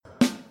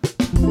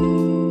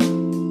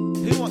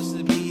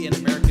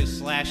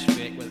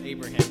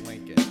Abraham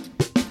Lincoln.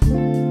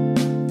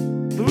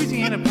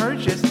 Louisiana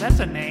Purchase, that's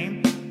a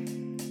name.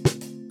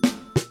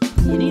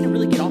 You need to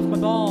really get off my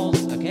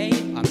balls, okay?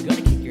 I'm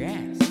gonna kick your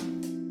ass.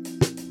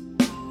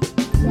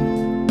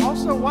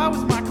 Also, why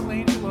was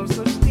Michelangelo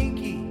so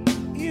stinky?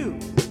 Ew.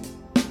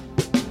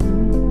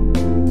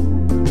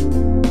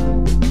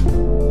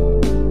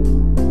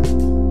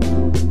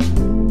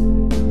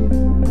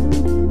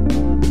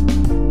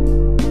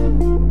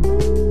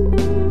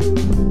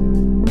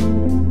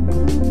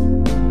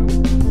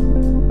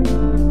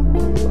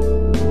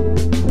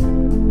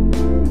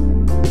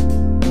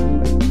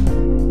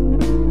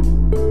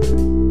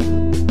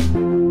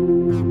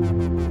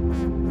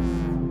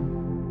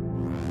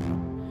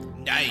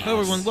 Hello,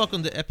 everyone.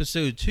 Welcome to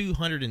episode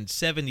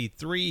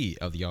 273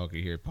 of the All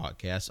Good Here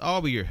podcast.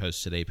 I'll be your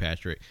host today,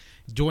 Patrick.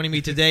 Joining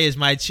me today is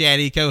my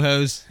chatty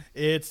co-host.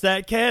 It's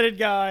that catted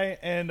guy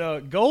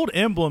and Gold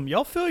Emblem.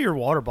 Y'all fill your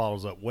water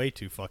bottles up way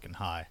too fucking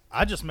high.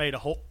 I just made a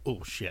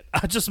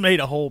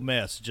whole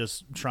mess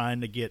just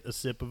trying to get a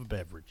sip of a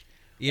beverage.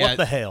 Yeah, What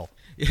the hell?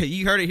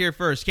 You heard it here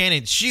first.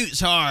 Cannon shoots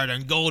hard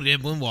on Gold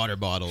Emblem water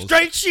bottles.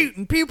 Straight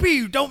shooting, pew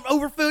pew. Don't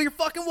overfill your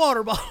fucking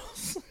water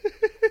bottles.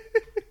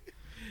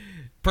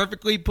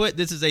 Perfectly put,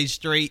 this is a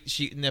straight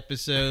shooting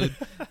episode.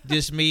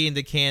 Just me and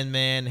the can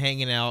man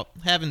hanging out,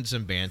 having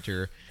some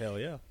banter. Hell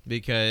yeah.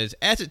 Because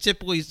as it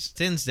typically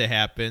tends to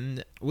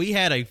happen, we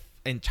had a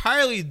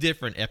entirely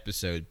different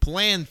episode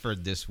planned for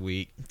this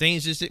week.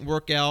 Things just didn't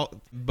work out,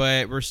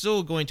 but we're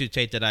still going to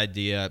take that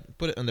idea,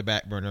 put it on the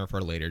back burner for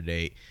a later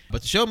date.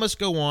 But the show must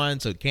go on,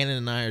 so Cannon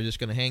and I are just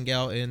going to hang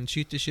out and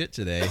shoot the shit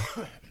today.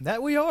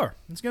 That we are.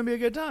 It's going to be a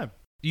good time.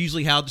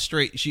 Usually how the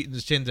straight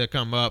shootings tend to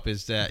come up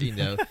is that, you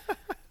know,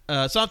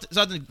 something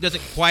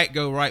doesn't quite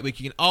go right, but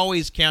you can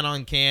always count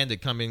on Can to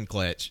come in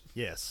clutch.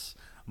 Yes.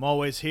 I'm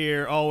always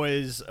here,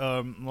 always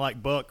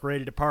like Buck,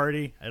 ready to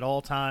party at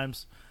all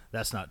times.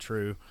 That's not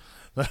true.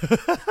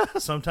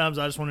 Sometimes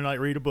I just want to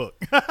like read a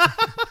book. But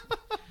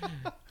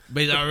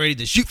he's already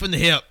to shoot from the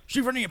hip.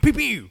 Shoot for the pew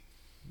pew.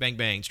 Bang,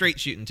 bang. Straight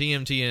shooting.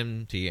 TM,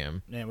 TM,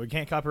 TM. Yeah, we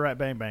can't copyright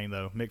Bang Bang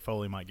though. Mick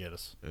Foley might get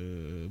us.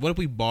 What if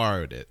we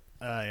borrowed it?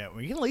 Yeah,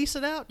 we can lease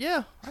it out.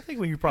 Yeah, I think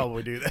we could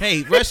probably do that.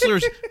 Hey,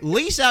 wrestlers,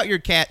 lease out your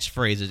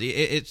catchphrases.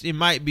 It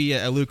might be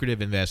a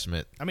lucrative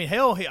investment. I mean,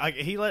 hell,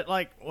 he let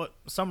like what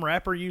some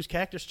rapper use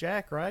Cactus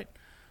Jack, right?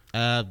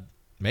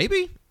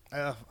 Maybe.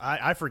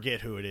 I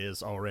forget who it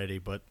is already,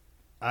 but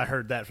I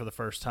heard that for the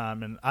first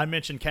time, and I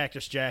mentioned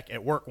Cactus Jack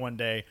at work one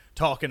day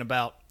talking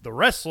about the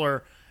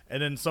wrestler,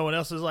 and then someone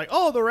else is like,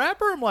 "Oh, the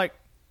rapper." I'm like,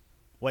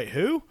 "Wait,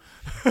 who?"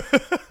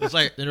 It's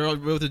like they're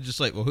both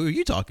just like, well, who are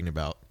you talking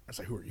about? I was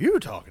like, "Who are you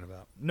talking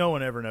about?" No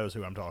one ever knows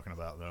who I'm talking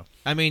about, though.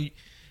 I mean,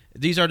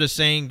 these are the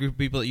same group of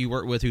people that you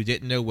work with who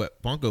didn't know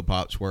what Funko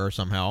Pops were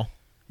somehow.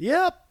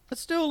 Yep,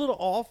 it's still a little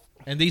off.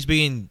 And these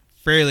being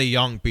fairly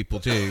young people,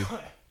 too.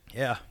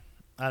 Yeah,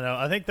 I know.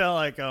 I think they're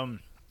like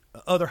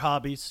other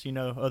hobbies,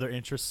 other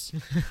interests.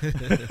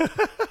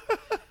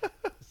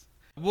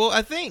 Well,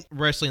 I think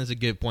wrestling is a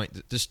good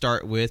point to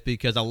start with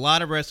because a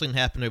lot of wrestling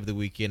happened over the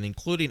weekend,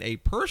 including a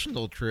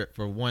personal trip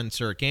for one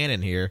Sir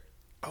Cannon here.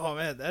 Oh,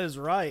 man, that is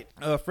right.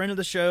 A friend of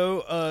the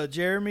show,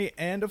 Jeremy,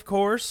 and, of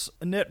course,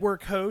 a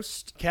network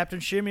host, Captain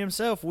Shimmy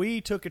himself.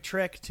 We took a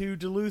trek to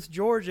Duluth,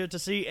 Georgia to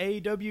see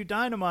AEW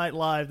Dynamite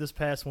live this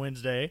past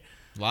Wednesday.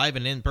 Live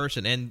and in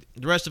person. And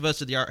the rest of us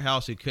at the Art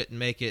House who couldn't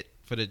make it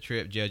for the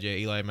trip, JJ,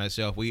 Eli, and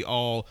myself, we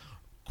all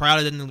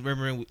crowded in the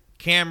room,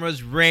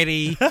 cameras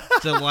ready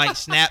to, like,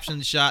 snap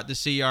and shot to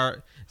see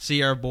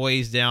our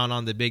boys down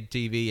on the big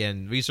TV,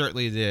 and we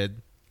certainly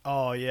did.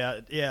 Oh,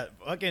 yeah.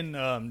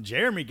 Fucking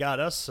Jeremy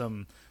got us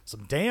some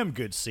damn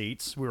good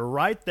seats. We were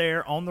right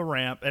there on the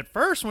ramp. At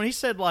first, when he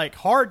said, like,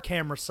 hard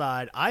camera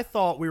side, I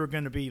thought we were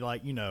going to be,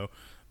 like,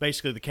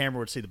 basically the camera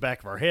would see the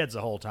back of our heads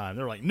the whole time.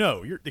 They're like,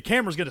 no, the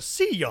camera's going to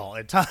see y'all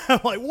at time. I'm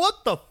like,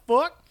 what the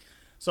fuck?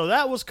 So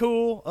that was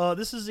cool.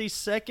 This is the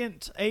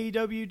second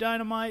AEW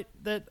Dynamite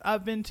that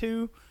I've been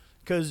to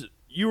because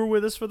you were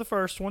with us for the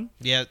first one.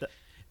 Yeah,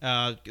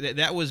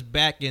 that was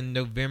back in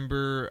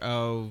November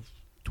of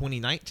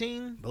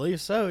 2019?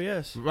 Believe so,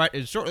 yes.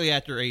 Right, shortly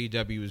after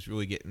AEW was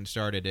really getting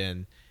started,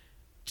 and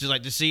just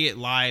like to see it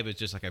live, it's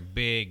just like a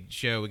big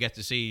show. We got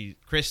to see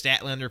Chris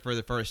Statlander for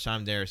the first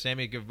time there,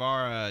 Sammy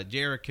Guevara,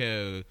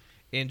 Jericho,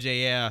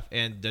 MJF,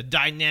 and the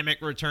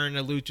dynamic return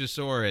of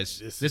Luchasaurus.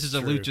 This is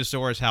a true.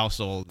 Luchasaurus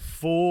household.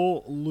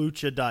 Full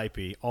lucha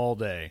diaper all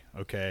day,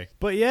 okay?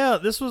 But yeah,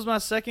 this was my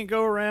second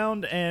go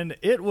around, and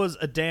it was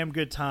a damn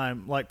good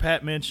time. Like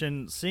Pat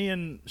mentioned,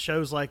 seeing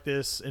shows like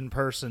this in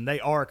person,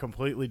 they are a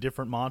completely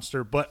different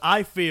monster, but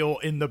I feel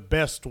in the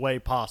best way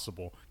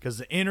possible because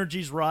the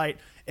energy's right.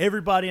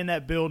 Everybody in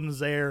that building's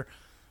there,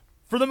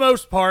 for the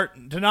most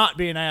part, to not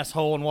be an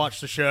asshole and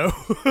watch the show.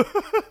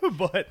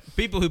 But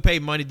people who pay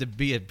money to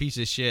be a piece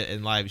of shit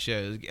in live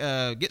shows,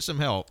 get some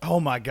help. Oh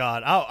my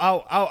God,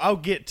 I'll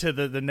get to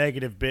the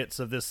negative bits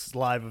of this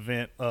live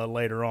event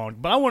later on.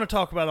 But I want to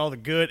talk about all the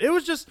good. It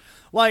was just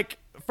like,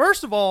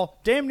 first of all,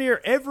 damn near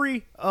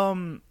every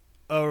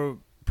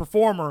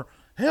performer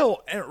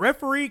hell, a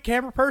referee,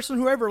 camera person,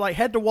 whoever, like,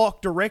 had to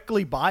walk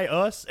directly by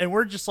us, and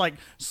we're just like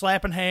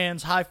slapping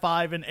hands, high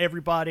fiving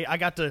everybody. I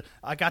got the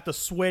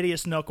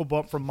sweatiest knuckle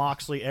bump from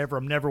Moxley ever.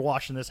 I'm never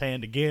washing this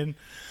hand again.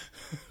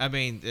 I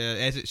mean,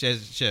 as it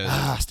shows,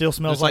 Still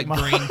smells there's like my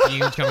green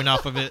fumes coming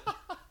off of it.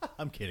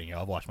 I'm kidding you.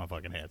 I'll wash my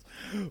fucking hands.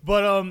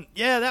 But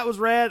yeah, that was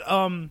rad.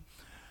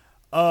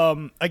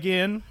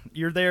 Again,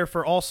 you're there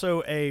for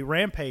also a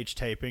Rampage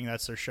taping.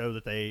 That's their show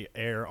that they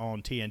air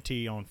on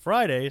TNT on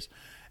Fridays.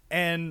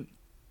 And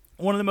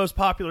one of the most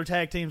popular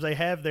tag teams they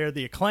have there,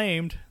 the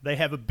Acclaimed, they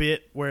have a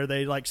bit where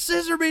they like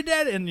scissor me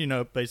dead and, you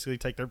know, basically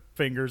take their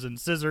fingers and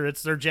scissor.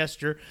 It's their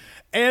gesture.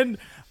 And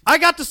I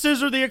got to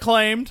scissor the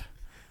Acclaimed.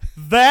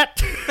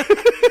 That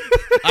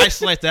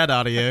Isolate that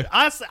audio.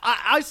 I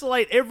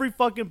isolate every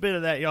fucking bit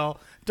of that, y'all.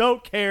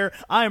 Don't care.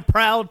 I am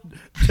proud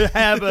to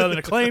have an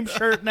Acclaimed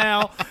shirt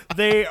now.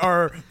 They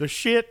are the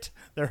shit.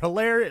 They're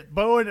hilarious.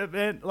 Bowen,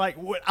 and like,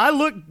 I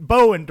looked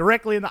Bowen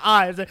directly in the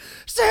eyes and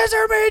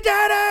scissor me,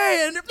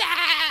 daddy,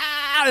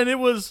 and it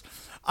was,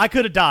 I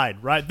could have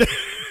died right there.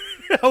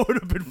 I would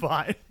have been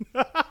fine.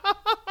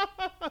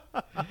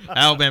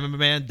 Alabama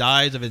man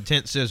dies of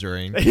intense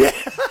scissoring. Yeah.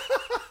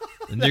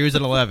 The news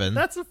at 11.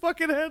 That's the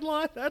fucking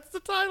headline. That's the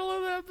title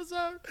of the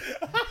episode.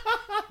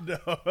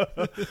 No.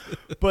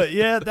 But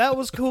yeah, that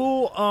was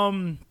cool.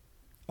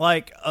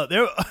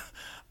 There,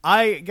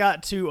 I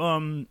got to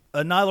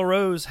Nyla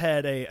Rose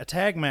had a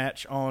tag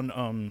match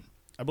on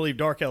I believe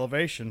Dark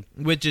Elevation,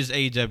 Which is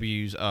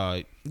AEW's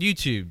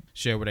YouTube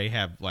show where they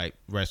have like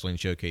wrestling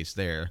showcase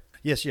there.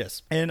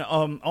 Yes. And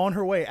on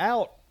her way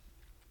out,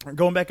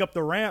 going back up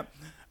the ramp,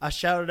 I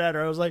shouted at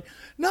her. I was like,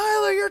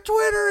 Nyla, your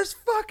Twitter is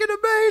fucking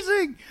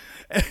amazing.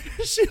 And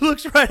she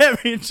looks right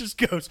at me and just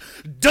goes,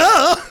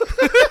 duh.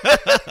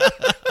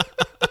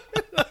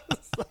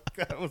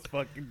 That was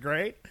fucking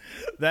great.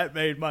 That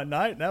made my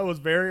night. That was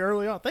very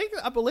early on.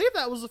 I believe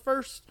that was the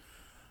first.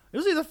 It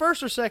was either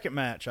first or second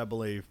match, I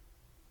believe.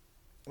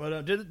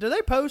 But did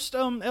they post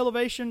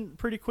Elevation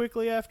pretty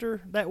quickly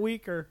after that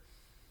week, or?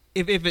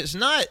 If it's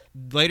not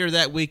later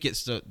that week,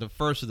 it's the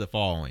first of the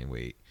following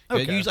week.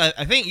 Okay.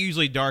 I think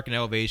usually Dark and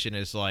Elevation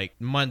is like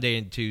Monday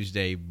and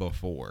Tuesday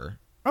before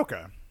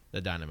Okay.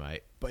 the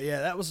Dynamite. But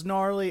yeah, that was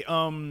gnarly.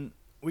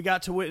 We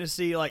got to witness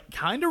the like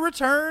kind of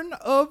return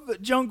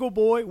of Jungle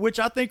Boy, which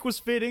I think was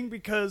fitting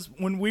because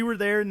when we were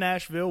there in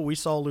Nashville, we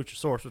saw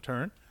Luchasaurus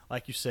return,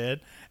 like you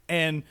said,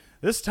 and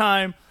this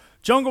time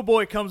Jungle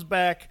Boy comes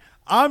back.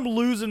 I'm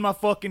losing my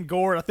fucking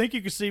gourd. I think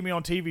you can see me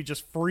on TV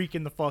just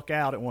freaking the fuck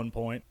out at one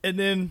point, and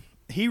then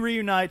he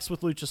reunites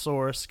with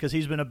Luchasaurus because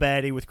he's been a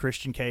baddie with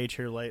Christian Cage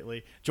here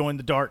lately. Joined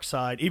the dark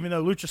side. Even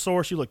though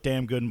Luchasaurus, you look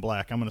damn good in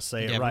black. I'm going to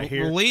say it right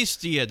here. Release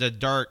the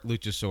dark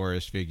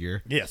Luchasaurus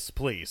figure. Yes,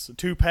 please.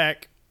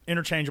 2-pack,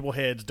 interchangeable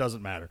heads,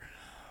 doesn't matter.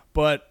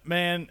 But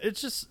man, it's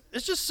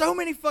just so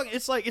many fucking.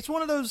 It's like it's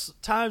one of those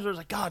times where it's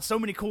like, God, so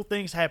many cool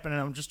things happen,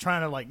 and I'm just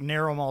trying to like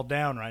narrow them all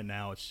down right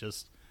now.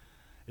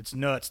 It's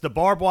nuts. The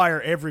barbed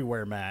wire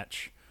everywhere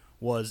match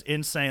was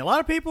insane. A lot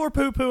of people are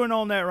poo-pooing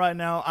on that right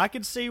now. I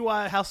can see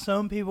how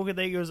some people could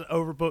think it was an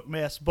overbooked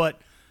mess,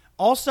 but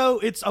also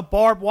it's a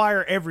barbed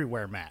wire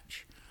everywhere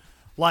match.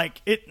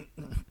 Like it.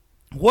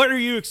 What are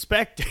you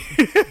expecting?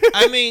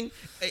 I mean,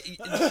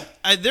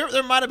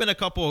 there might have been a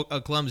couple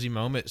of clumsy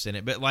moments in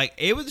it, but like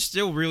it was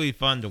still really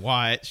fun to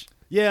watch.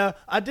 Yeah,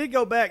 I did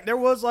go back. There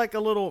was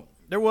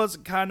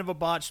kind of a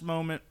botched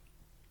moment,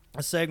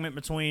 a segment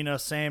between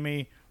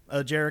Sammy,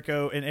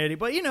 Jericho, and Eddie.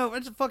 But, you know,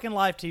 it's a fucking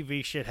live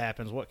TV. Shit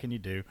happens. What can you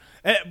do?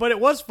 But it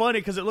was funny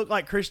because it looked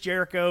like Chris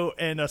Jericho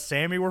and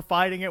Sammy were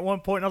fighting at one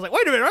point. And I was like,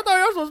 wait a minute. I thought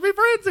you were supposed to be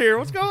friends here.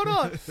 What's going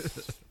on?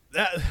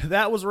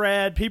 That was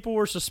rad. People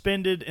were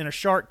suspended in a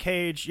shark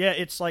cage. Yeah,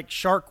 it's like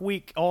Shark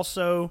Week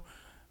also.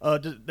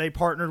 They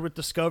partnered with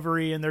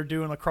Discovery, and they're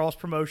doing a cross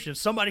promotion.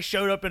 Somebody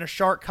showed up in a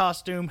shark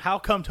costume. How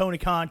come Tony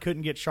Khan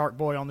couldn't get Shark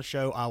Boy on the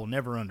show? I will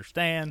never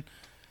understand.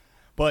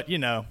 But, you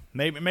know,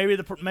 maybe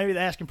the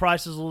asking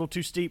price is a little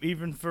too steep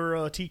even for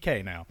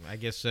TK now. I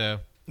guess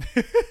so.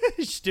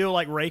 He's still,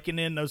 like, raking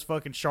in those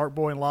fucking Shark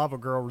Boy and Lava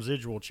Girl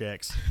residual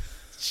checks.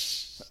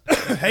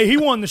 Hey, he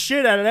won the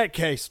shit out of that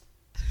case.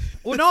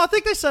 Well, no, I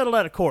think they settled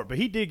out of court, but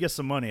he did get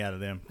some money out of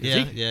them.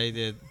 Yeah, he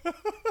did.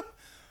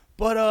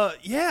 But,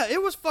 yeah,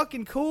 it was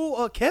fucking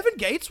cool. Kevin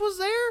Gates was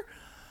there.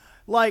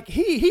 Like,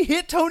 he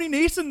hit Tony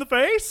Nese in the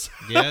face.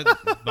 Yeah,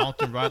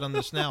 bumped him right on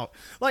the snout.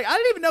 Like, I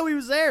didn't even know he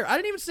was there. I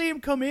didn't even see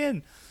him come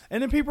in.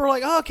 And then people were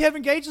like, oh,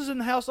 Kevin Gates is in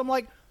the house. I'm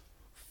like,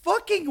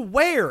 fucking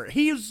where?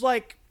 He was,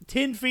 like,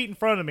 10 feet in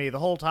front of me the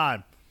whole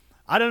time.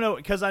 I don't know,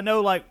 because I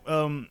know, like,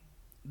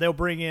 they'll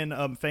bring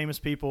in famous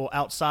people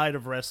outside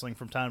of wrestling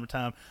from time to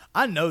time.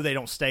 I know they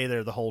don't stay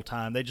there the whole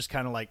time. They just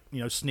kind of, like,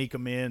 you know, sneak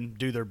them in,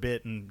 do their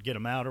bit, and get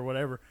them out or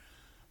whatever.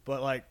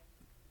 But, like,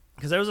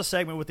 because there was a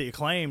segment with the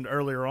Acclaimed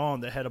earlier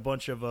on that had a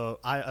bunch of,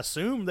 I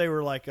assume they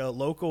were like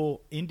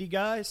local indie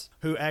guys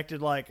who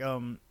acted like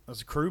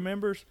as crew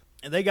members,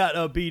 and they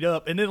got beat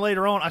up. And then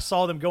later on, I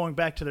saw them going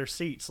back to their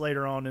seats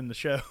later on in the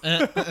show.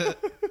 I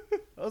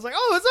was like,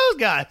 oh, it's those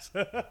guys.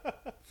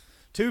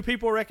 2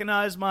 people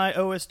recognized my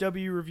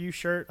OSW review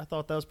shirt. I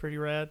thought that was pretty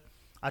rad.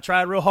 I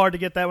tried real hard to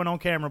get that one on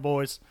camera,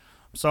 boys.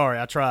 I'm sorry,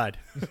 I tried.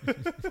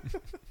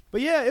 But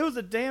yeah, it was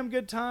a damn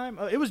good time.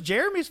 It was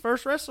Jeremy's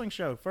first wrestling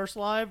show, first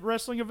live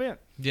wrestling event.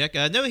 Yeah,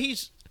 I know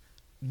he's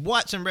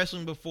watched some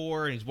wrestling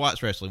before, and he's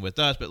watched wrestling with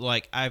us, but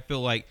like I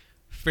feel like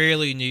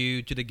fairly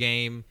new to the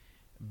game.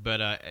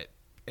 But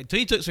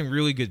he took some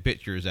really good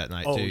pictures that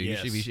night too.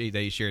 Yes. That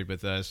he shared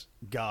with us.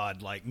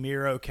 God, like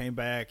Miro came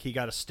back. He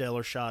got a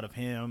stellar shot of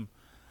him.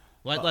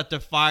 Like the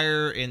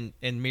fire in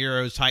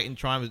Miro's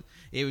Titantron,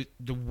 it was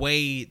the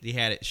way they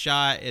had it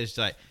shot is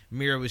like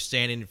Miro was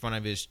standing in front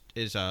of his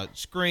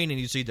screen, and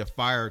you see the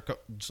fire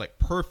just like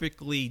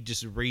perfectly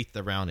just wreathed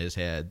around his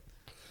head.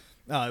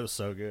 Oh, it was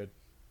so good.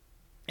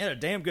 He had a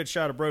damn good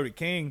shot of Brody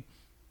King.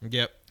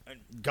 Yep.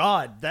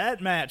 God, that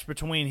match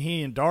between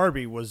he and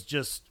Darby was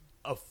just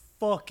a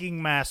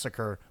fucking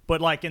massacre,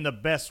 but like in the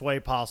best way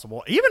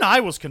possible. Even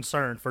I was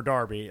concerned for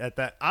Darby at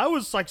that. I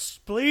was like,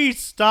 please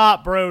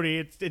stop,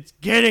 Brody. It's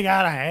getting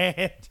out of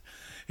hand.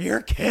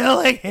 You're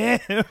killing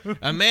him.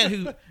 A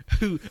man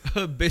who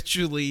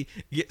habitually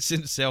gets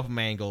himself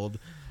mangled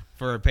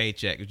for a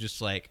paycheck is just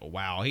like,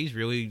 wow, he's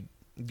really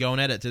going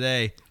at it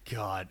today.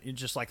 God, it's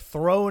just like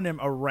throwing him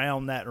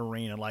around that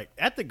arena, like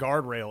at the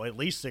guardrail at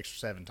least 6 or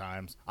 7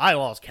 times. I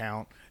lost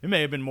count. It may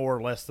have been more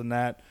or less than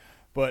that.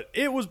 But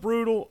it was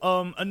brutal.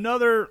 I'm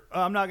not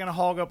going to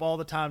hog up all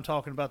the time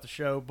talking about the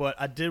show, but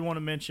I did want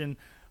to mention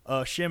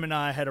Shim and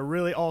I had a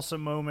really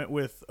awesome moment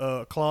with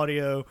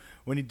Claudio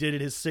when he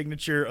did his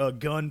signature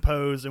gun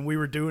pose, and we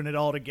were doing it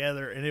all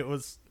together, and he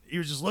was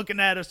just looking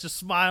at us, just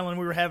smiling.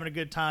 We were having a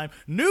good time.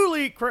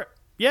 It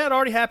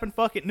already happened.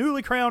 Fuck it.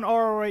 Newly crowned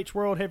ROH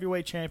World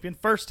Heavyweight Champion.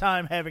 First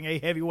time having a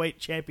heavyweight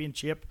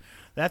championship.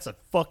 That's a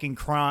fucking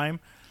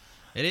crime.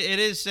 It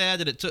is sad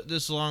that it took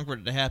this long for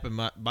it to happen.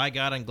 By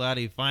God, I'm glad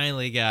he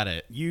finally got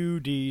it. You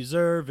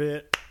deserve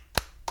it.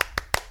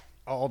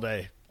 All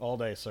day,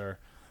 sir.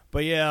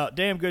 But yeah,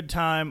 damn good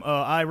time.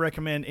 I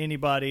recommend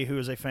anybody who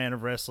is a fan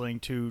of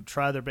wrestling to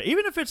try their best.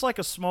 Even if it's like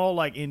a small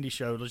like indie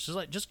show,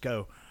 just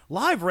go.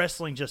 Live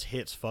wrestling just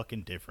hits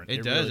fucking different.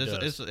 It does. Really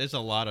does. It's a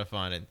lot of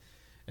fun.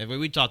 And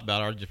we talked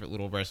about our different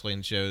little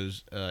wrestling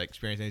shows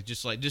experiences.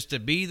 Just to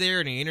be there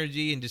and the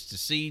energy and just to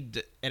see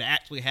it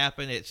actually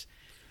happen.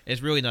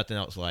 It's really nothing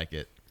else like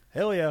it.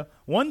 Hell yeah.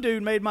 One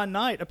dude made my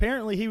night.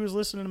 Apparently he was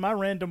listening to my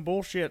random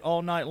bullshit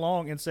all night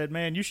long and said,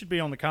 man, you should be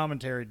on the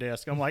commentary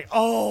desk. I'm like,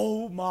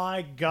 oh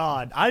my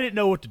God. I didn't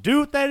know what to do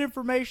with that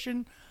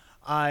information.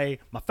 My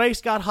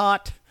face got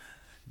hot,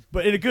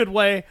 but in a good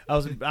way. I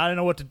didn't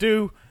know what to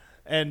do.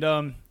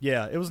 And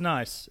yeah, it was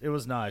nice. It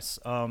was nice.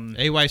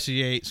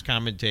 AYCH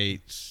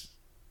commentates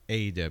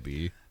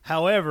AEW.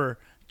 However,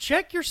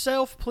 check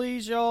yourself,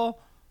 please,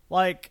 y'all.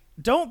 Like,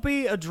 don't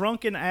be a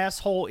drunken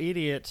asshole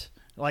idiot,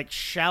 like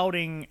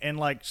shouting and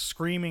like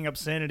screaming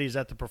obscenities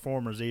at the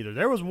performers either.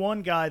 There was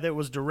one guy that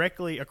was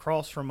directly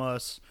across from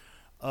us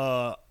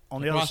on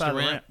the other side of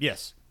the ramp.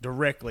 Yes,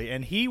 directly.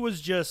 And he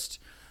was just,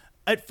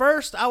 at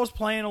first I was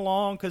playing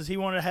along because he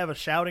wanted to have a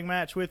shouting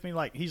match with me.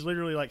 Like, he's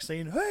literally like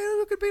saying, hey,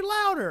 look, it be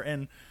louder.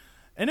 And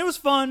it was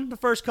fun the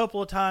first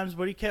couple of times,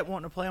 but he kept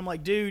wanting to play. I'm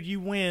like, dude, you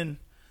win.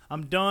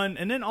 I'm done.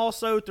 And then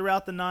also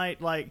throughout the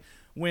night, like,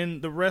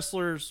 when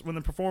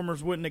the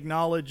performers wouldn't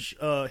acknowledge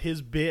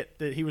his bit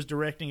that he was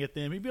directing at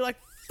them, he'd be like,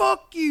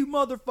 fuck you,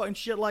 motherfucking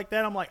shit like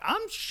that. I'm like,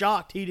 I'm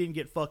shocked he didn't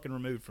get fucking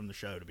removed from the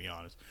show, to be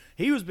honest.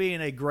 He was being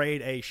a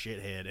grade A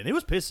shithead, and it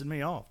was pissing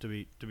me off, to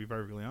be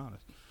perfectly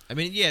honest. I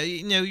mean, yeah,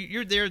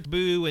 you're there to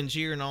boo and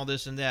cheer and all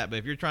this and that, but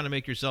if you're trying to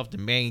make yourself the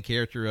main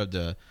character of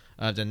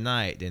the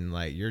night, then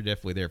like you're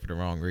definitely there for the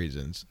wrong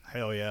reasons.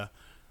 Hell yeah.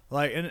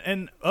 Like,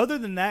 and other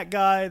than that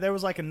guy, there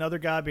was like another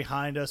guy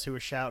behind us who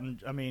was shouting,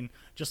 I mean,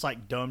 just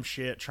like dumb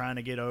shit trying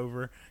to get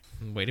over.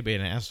 Way to be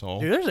an asshole.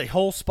 Dude, there's a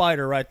whole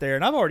spider right there,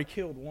 and I've already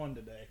killed one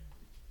today.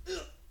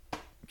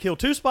 Killed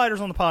 2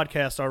 spiders on the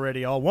podcast already,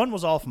 y'all. One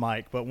was off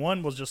mic, but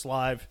one was just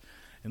live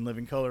in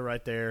living color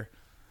right there.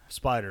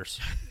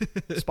 Spiders.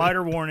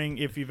 Spider warning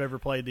if you've ever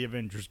played the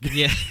Avengers game.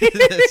 Yeah,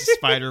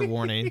 spider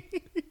warning.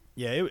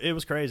 Yeah, it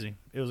was crazy.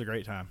 It was a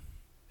great time.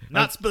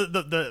 Not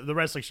the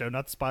wrestling show,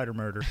 not the spider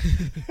murder.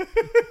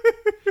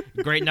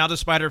 Great, now the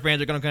spider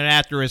fans are going to come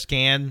after us,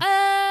 Can.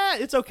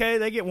 It's okay.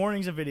 They get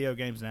warnings in video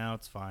games now.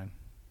 It's fine.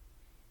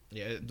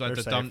 Yeah, like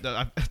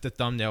the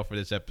thumbnail for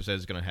this episode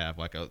is going to have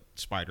like a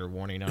spider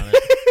warning on it.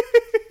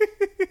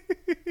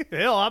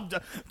 Hell, I'm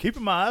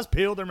keeping my eyes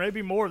peeled. There may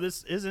be more.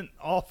 This isn't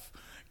off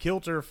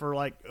kilter for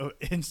like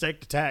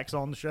insect attacks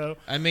on the show.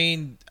 I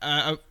mean,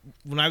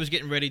 when I was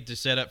getting ready to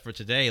set up for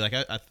today, like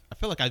I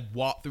feel like I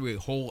walked through a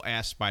whole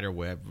ass spider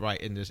web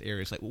right in this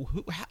area. It's like,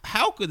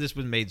 how could this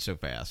been made so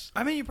fast?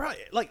 I mean, you probably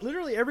like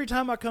literally every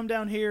time I come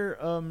down here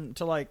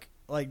to like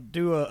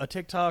do a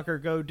TikTok or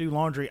go do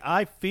laundry,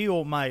 I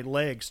feel my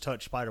legs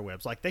touch spider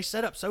webs. Like they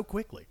set up so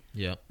quickly.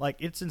 Yeah, like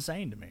it's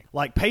insane to me.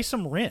 Like pay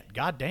some rent,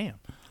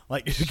 goddamn.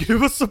 Like,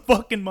 give us some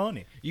fucking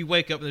money. You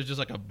wake up and there's just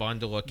like a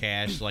bundle of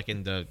cash like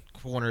in the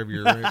corner of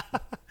your room.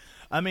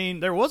 I mean,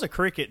 there was a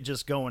cricket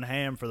just going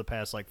ham for the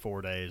past like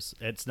 4 days.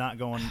 It's not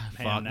going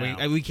ham Fuck,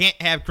 now. we can't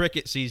have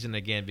cricket season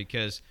again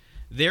because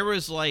there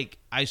was like,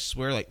 I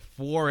swear, like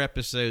 4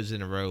 episodes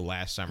in a row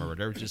last summer where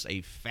there was just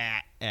a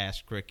fat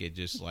ass cricket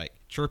just like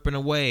chirping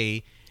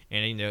away.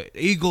 And, you know,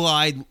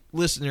 eagle-eyed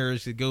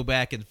listeners could go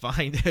back and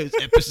find those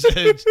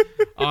episodes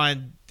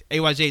on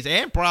AYJ's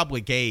and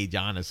probably Cage,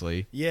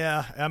 honestly.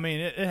 Yeah, I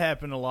mean, it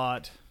happened a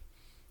lot.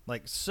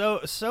 Like,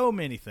 so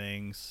many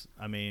things.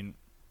 I mean,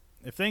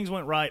 if things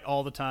went right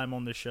all the time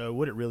on this show,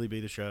 would it really be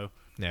the show?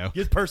 No.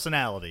 Gives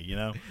personality, you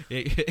know?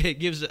 It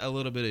gives it a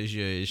little bit of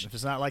zhuzh. If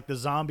it's not like the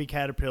zombie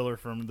caterpillar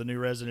from the new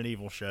Resident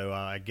Evil show,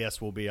 I guess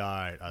we'll be all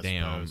right, I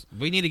Damn. suppose.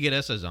 We need to get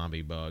us a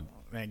zombie bug.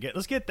 Man,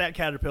 let's get that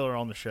caterpillar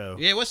on the show.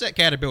 Yeah, what's that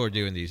caterpillar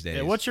doing these days?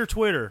 Yeah, what's your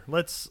Twitter?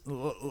 Let's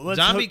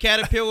Zombie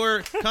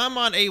caterpillar, come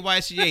on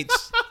AYCH.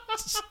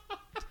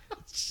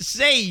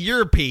 Say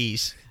your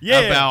piece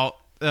about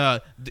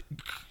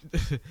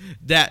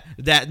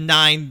that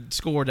 9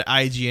 score to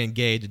IGN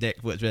gave to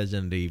Netflix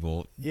Resident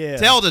Evil. Yeah.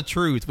 Tell the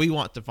truth. We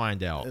want to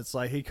find out. It's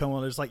like he come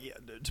on. It's like,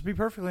 to be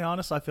perfectly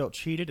honest, I felt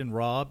cheated and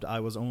robbed.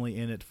 I was only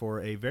in it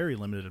for a very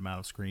limited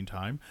amount of screen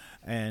time,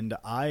 and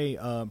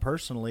I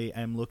personally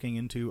am looking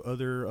into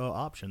other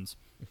options.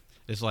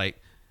 It's like,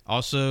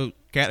 also,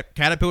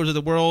 caterpillars of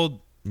the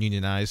world,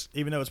 unionize.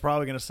 Even though it's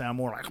probably going to sound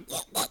more like,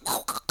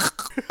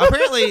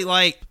 Apparently,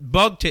 like,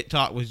 Bug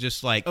TikTok was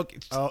just like, okay.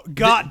 oh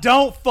God,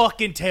 don't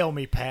fucking tell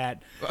me,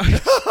 Pat.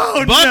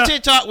 Oh, Bug no.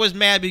 TikTok was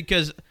mad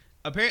because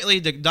apparently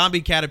the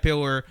zombie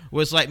caterpillar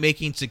was like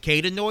making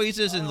cicada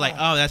noises and like,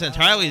 oh, that's an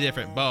entirely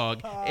different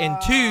bug.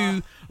 And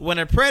 2, when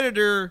a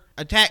predator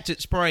attacks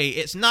its prey,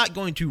 it's not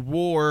going to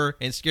roar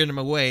and scare them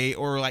away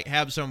or like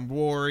have some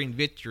roaring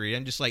victory.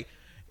 I'm just like,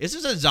 this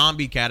is a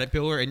zombie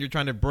caterpillar and you're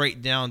trying to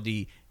break down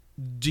the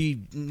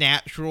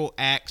natural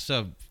acts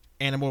of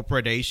animal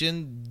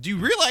predation. Do you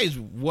realize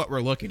what we're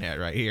looking at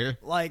right here?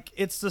 Like,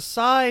 it's the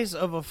size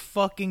of a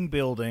fucking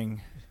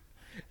building,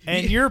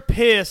 and you're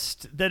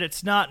pissed that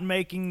it's not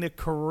making the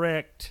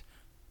correct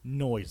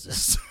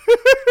noises.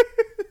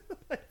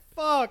 Like,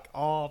 fuck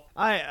off.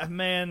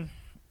 Man,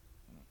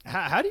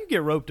 how do you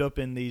get roped up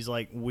in these,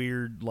 like,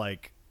 weird,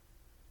 like,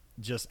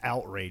 just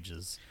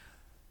outrages?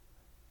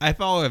 I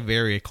follow a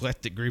very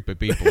eclectic group of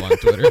people on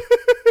Twitter.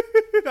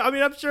 I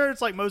mean, I'm sure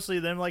it's, like, mostly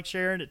them, like,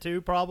 sharing it, too,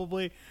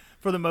 probably.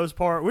 For the most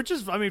part, which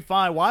is, I mean,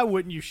 fine. Why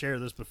wouldn't you share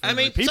this before? I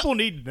mean, people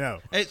need to know.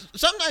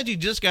 Sometimes you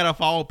just gotta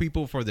follow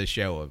people for the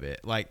show of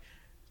it. Like,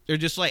 they're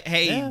just like,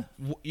 hey, Yeah.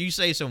 You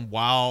say some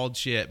wild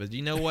shit, but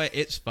you know what?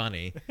 It's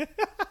funny.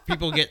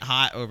 People get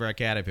hot over a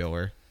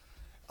caterpillar.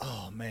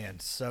 Oh man,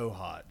 so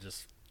hot.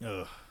 Just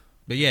ugh.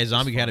 But yeah,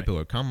 zombie funny.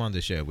 caterpillar, come on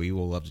the show. We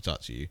will love to talk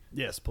to you.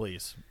 Yes,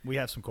 please. We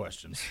have some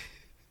questions.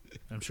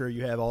 I'm sure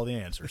you have all the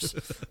answers.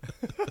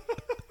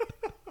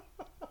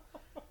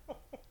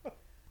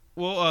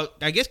 Well,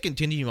 I guess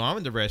continuing on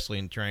with the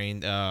wrestling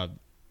train,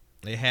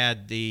 they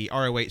had the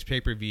ROH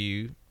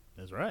pay-per-view,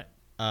 That's right.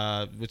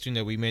 which, you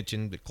know, we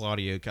mentioned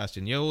Claudio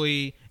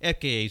Castagnoli,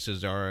 FKA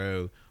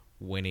Cesaro,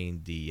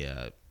 winning the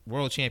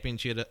World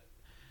Championship.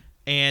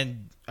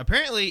 And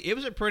apparently it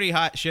was a pretty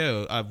hot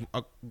show.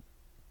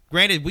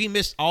 Granted, we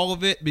missed all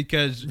of it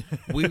because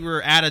we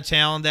were out of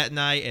town that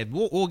night, and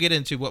we'll get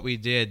into what we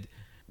did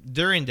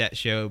during that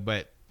show.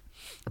 But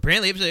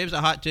apparently it was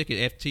a hot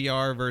ticket.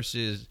 FTR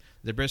versus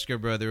the Briscoe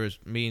brothers,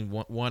 mean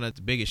one of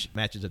the biggest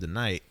matches of the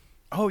night.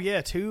 Oh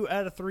yeah, 2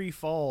 out of 3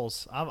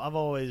 falls. I've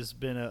always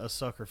been a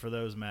sucker for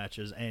those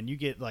matches, and you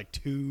get like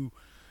 2.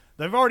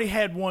 They've already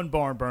had 1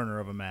 barn burner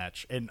of a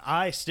match, and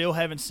I still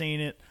haven't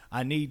seen it.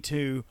 I need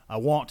to. I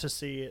want to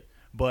see it,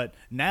 but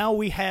now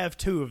we have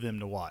 2 of them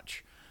to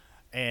watch.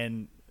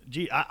 And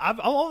gee, I've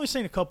only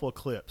seen a couple of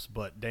clips,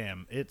 but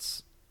damn,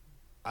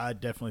 I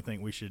definitely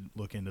think we should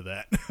look into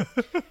that.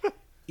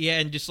 Yeah,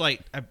 and just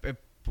like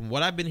from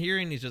what I've been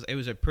hearing, it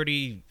was a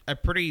pretty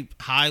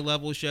high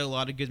level show. A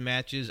lot of good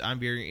matches. I'm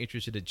very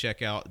interested to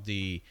check out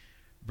the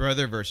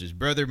brother versus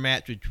brother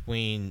match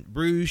between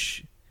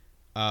Roosh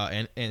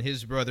and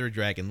his brother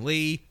Dragon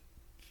Lee,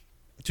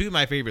 2 of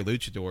my favorite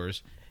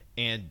luchadors,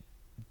 and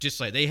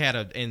just like they had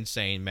an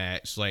insane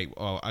match. Like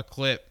a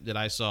clip that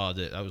I saw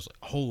that I was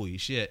like, holy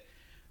shit!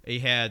 They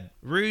had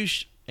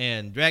Roosh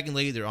and Dragon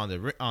Lee. They're on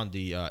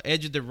the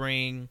edge of the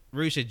ring.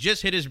 Roosh had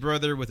just hit his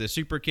brother with a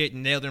super kick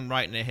and nailed him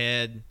right in the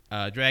head.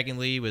 Dragon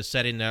Lee was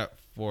setting up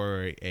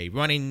for a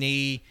running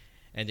knee,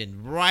 and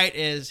then right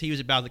as he was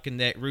about to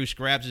connect, Roosh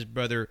grabs his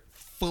brother,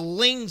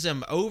 flings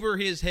him over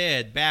his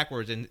head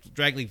backwards, and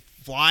Dragon Lee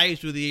flies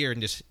through the air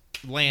and just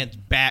lands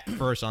back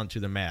first onto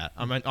the mat.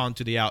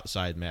 Onto the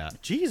outside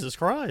mat. Jesus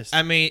Christ!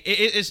 I mean,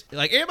 it's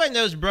like everybody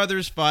knows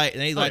brothers fight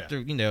and they like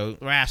yeah. to,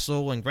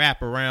 wrestle and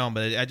grap around,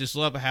 but I just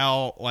love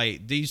how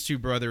like these 2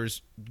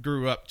 brothers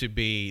grew up to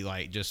be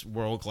like just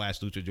world class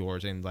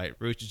luchadors, and like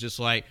Roosh is just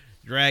like,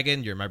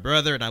 Dragon, you're my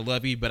brother and I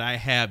love you, but I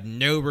have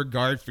no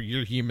regard for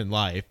your human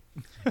life.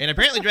 And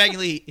apparently Dragon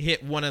Lee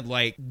hit one of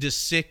like the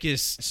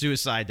sickest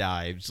suicide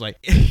dives. Like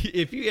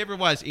if you ever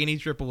watch any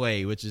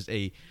AAA, which is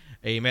a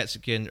a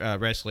Mexican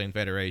wrestling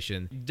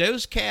federation.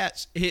 Those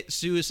cats hit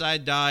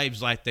suicide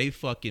dives like they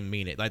fucking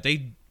mean it. Like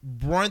they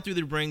run through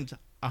the rings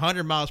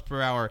 100 miles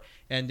per hour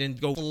and then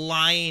go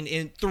flying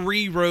in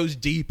 3 rows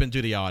deep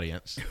into the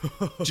audience.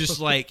 Just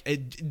like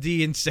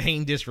the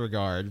insane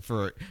disregard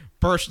for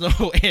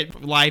personal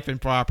and life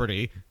and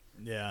property.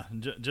 Yeah,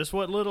 just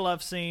what little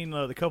I've seen,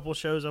 the couple of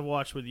shows I've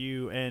watched with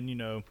you,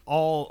 and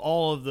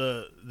all of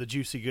the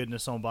juicy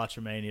goodness on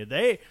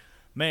Botchamania.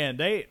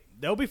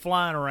 They'll be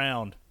flying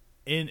around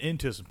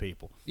into some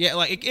people. Yeah,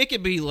 like it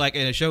could be like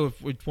in a show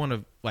with one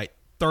of like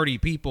 30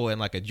 people in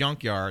like a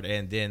junkyard,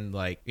 and then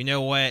like, you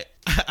know what,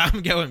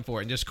 I'm going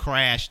for it, and just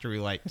crash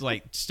through like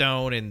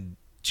stone and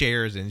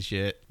chairs and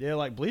shit. Yeah,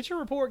 like Bleacher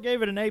Report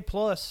gave it an A+.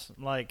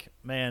 Like,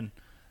 man,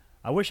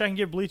 I wish I can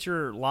give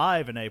Bleacher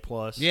Live an A+.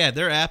 Yeah,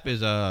 their app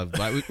is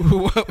like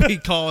what we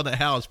call in the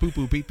house poo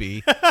poo pee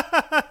pee.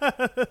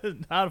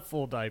 Not a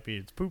full diaper.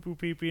 It's poo poo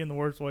pee pee in the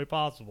worst way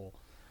possible.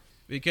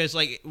 Because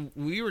like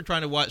we were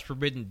trying to watch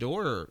Forbidden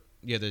Door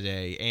the other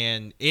day,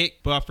 and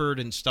it buffered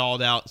and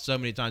stalled out so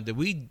many times that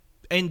we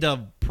in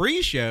the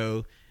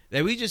pre-show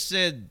that we just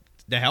said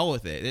the hell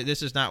with it.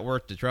 This is not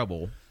worth the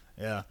trouble.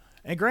 Yeah,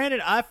 and granted,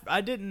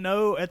 I didn't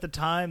know at the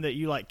time that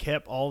you like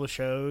kept all the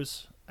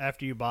shows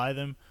after you buy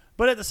them.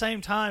 But at the same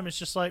time, it's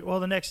just like,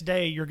 well, the next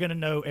day you're going to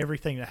know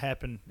everything that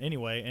happened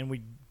anyway, and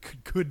we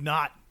could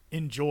not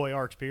enjoy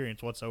our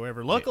experience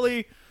whatsoever.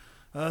 Luckily,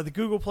 the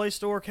Google Play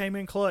Store came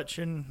in clutch,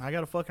 and I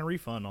got a fucking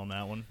refund on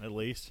that one, at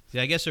least. See,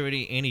 I guess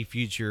already any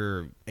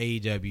future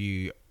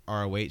AEW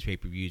ROH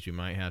pay-per-views, we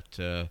might have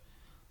to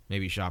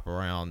maybe shop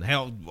around.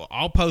 Hell,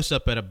 I'll post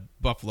up at a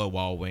Buffalo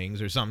Wild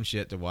Wings or some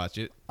shit to watch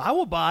it. I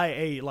will buy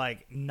a,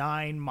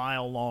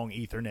 9-mile-long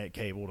Ethernet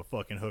cable to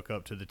fucking hook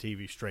up to the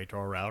TV straight to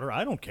our router.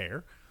 I don't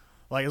care.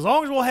 Like, as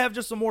long as we'll have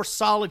just a more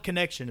solid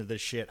connection to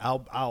this shit,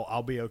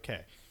 I'll be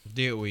okay.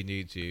 Do what we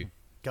need to.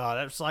 God,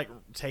 that's like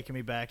taking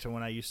me back to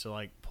when I used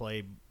to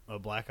play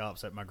Black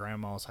Ops at my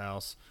grandma's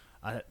house.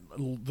 The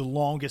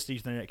longest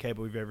Ethernet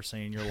cable you've ever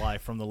seen in your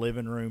life, from the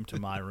living room to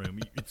my room.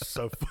 It's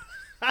so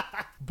fun.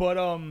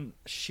 But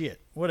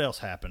shit, what else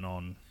happened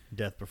on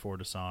Death Before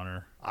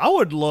Dishonor? I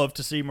would love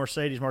to see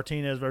Mercedes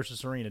Martinez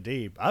versus Serena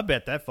Deeb. I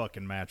bet that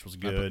fucking match was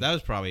good. That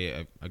was probably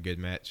a good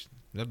match.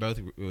 They're both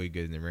really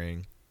good in the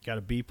ring. Got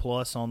a B+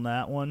 on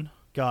that one.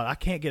 God, I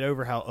can't get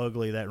over how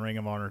ugly that Ring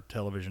of Honor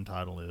television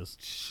title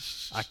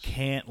is. I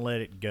can't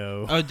let it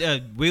go.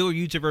 Wheeler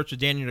Yuta versus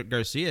Daniel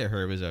Garcia, I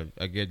heard, was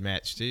a good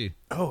match, too.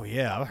 Oh,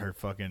 yeah. I heard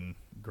fucking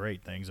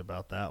great things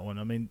about that one.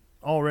 I mean,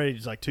 already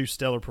it's like 2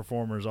 stellar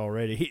performers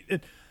already.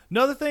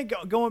 Another thing,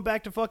 going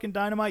back to fucking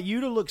Dynamite,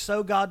 Yuta looked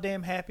so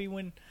goddamn happy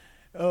when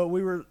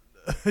we were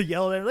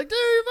yelling at him, like, dude,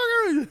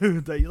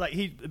 you fucker. Like,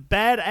 he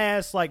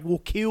badass, like, will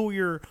kill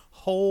your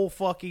whole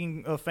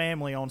fucking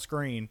family on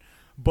screen.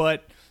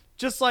 But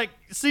just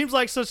seems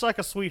like such like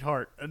a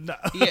sweetheart.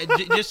 Yeah,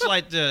 just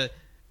like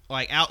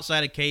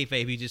outside of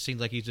kayfabe, he just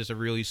seems like he's just a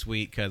really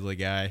sweet, cuddly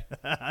guy.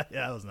 Yeah,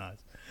 that was nice.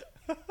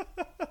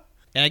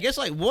 And I guess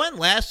one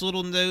last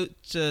little note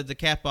to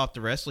cap off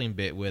the wrestling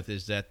bit with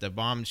is that the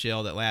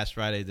bombshell that last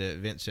Friday that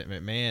Vincent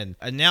McMahon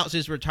announced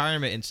his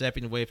retirement and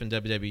stepping away from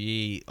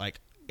WWE,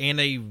 in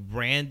a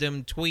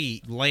random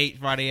tweet late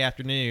Friday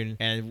afternoon.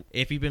 And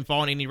if you've been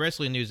following any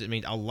wrestling news, it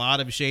means a lot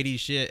of shady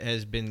shit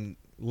has been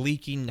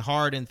leaking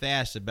hard and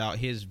fast about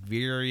his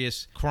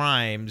various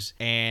crimes,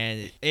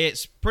 and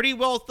it's pretty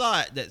well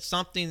thought that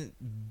something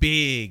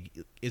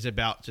big is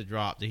about to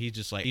drop that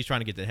he's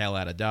trying to get the hell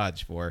out of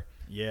Dodge for.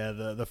 Yeah,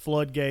 the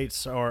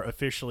floodgates are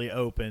officially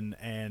open,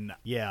 and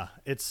yeah,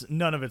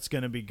 none of it's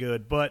going to be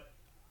good. But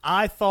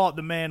I thought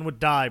the man would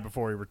die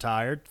before he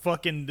retired.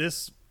 Fucking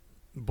this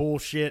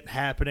bullshit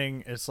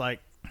happening. It's like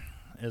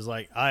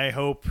I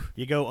hope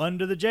you go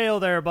under the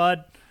jail there,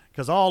 bud,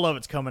 because all of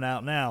it's coming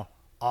out now.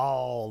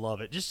 All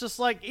of it. Just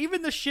like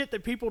even the shit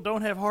that people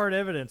don't have hard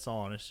evidence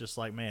on. It's just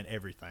like, man,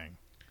 everything.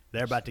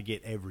 They're about to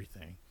get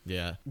everything.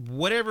 Yeah.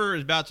 Whatever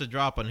is about to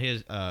drop on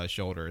his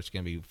shoulder, it's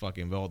going to be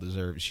fucking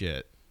well-deserved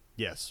shit.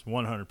 Yes,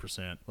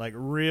 100%. Like,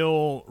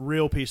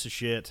 real piece of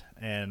shit.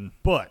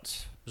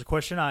 But there's a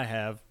question I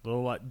have.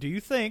 Do you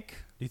think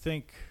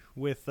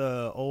with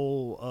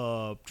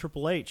old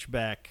Triple H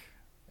back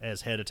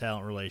as head of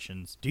talent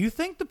relations, do you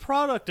think the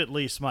product at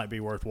least might be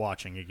worth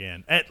watching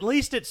again? At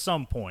least at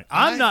some point.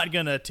 I'm not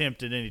going to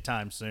attempt it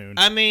anytime soon.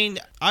 I mean,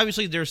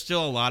 obviously there's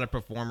still a lot of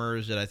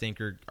performers that I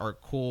think are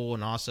cool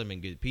and awesome and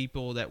good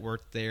people that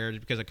work there. Just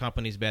because a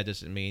company's bad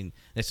doesn't mean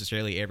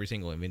necessarily every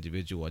single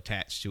individual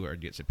attached to it or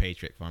gets a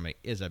paycheck from it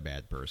is a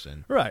bad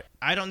person. Right.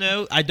 I don't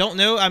know.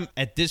 I'm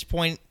at this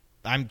point,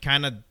 I'm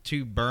kind of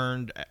too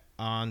burned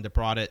on the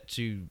product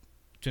to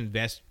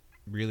invest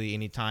really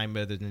any time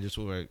other than just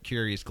with a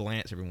curious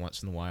glance every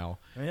once in a while.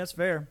 I mean, that's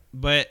fair.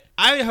 But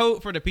I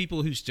hope for the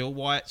people who still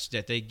watch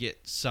that they get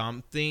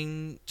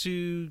something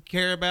to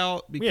care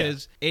about,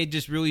 because it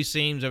just really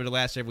seems over the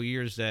last several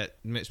years that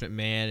Vince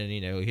McMahon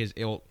and his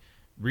ilk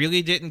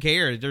really didn't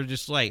care. They're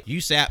just like, you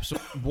saps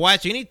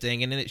watch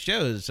anything and then it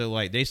shows.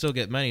 So they still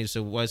get money.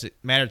 So what does it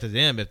matter to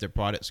them if their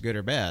product's good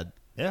or bad?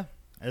 Yeah.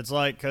 It's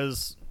like,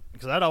 because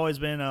because I'd always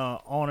been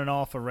on and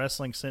off of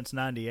wrestling since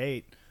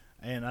 '98,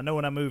 and I know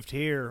when I moved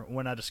here,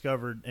 when I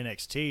discovered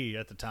NXT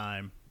at the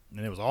time,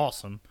 and it was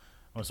awesome,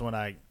 was when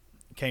I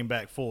came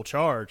back full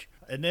charge.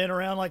 And then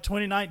around like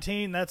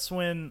 2019, that's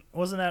when,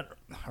 wasn't that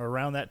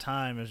around that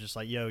time, it was just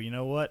like, yo, you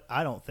know what?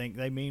 I don't think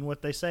they mean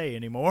what they say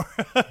anymore.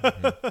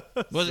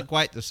 Wasn't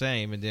quite the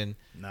same, and then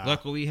Nah.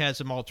 luckily we had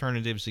some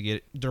alternatives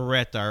to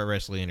direct our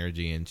wrestling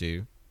energy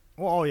into.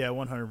 Well, oh yeah,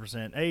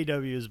 100%.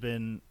 AEW has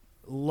been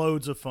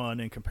loads of fun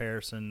in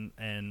comparison,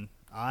 and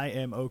I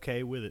am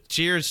okay with it.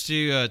 Cheers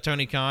to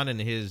Tony Khan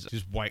and his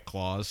White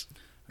Claws.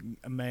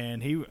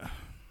 Man, he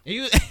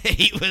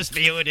He was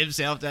feeling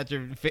himself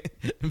after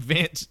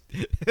Vince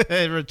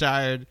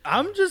retired.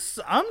 I'm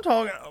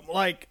talking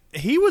like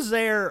he was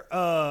there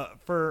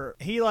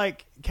he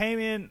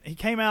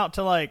came out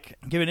to like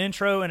give an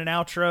intro and an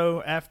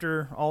outro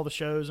after all the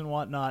shows and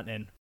whatnot,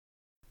 and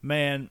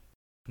man,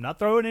 I'm not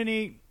throwing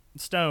any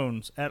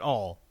stones at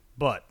all,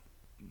 but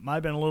might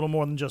have been a little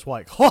more than just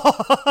White Claw.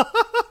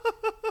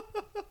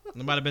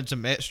 There might have been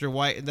some extra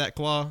white in that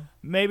claw.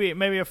 maybe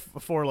a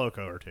Four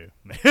Loko or two.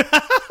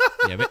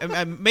 Yeah,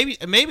 but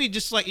maybe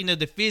just like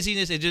the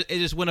fizziness, it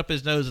just went up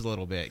his nose a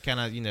little bit, kind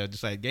of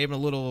just like gave him a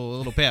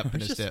little pep in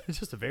his step. It's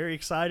just a very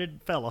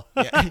excited fella.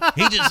 Yeah,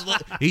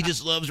 he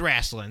just loves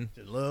wrestling,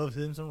 Just loves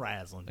him some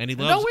wrestling, and he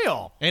loves. Don't we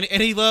all? And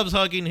he loves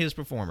hugging his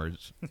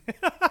performers.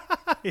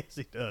 Yes,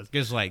 he does.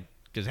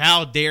 Because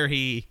how dare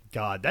he?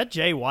 God, that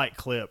Jay White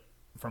clip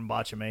from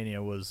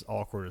Botchamania was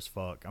awkward as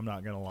fuck. I'm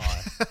not gonna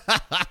lie.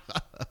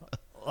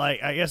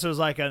 Like, I guess it was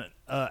like an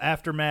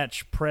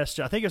after-match press.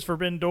 I think it's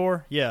Forbidden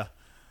Door. Yeah.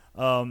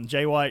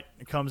 Jay White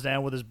comes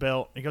down with his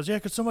belt. He goes, "Yeah,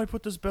 could somebody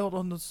put this belt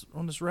on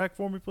this rack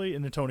for me, please?"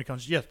 And then Tony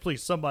comes, "Yes,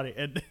 please, somebody."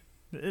 And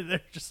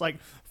they're just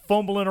like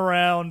fumbling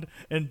around.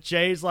 And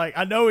Jay's like,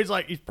 I know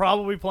he's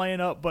probably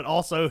playing up, but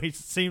also he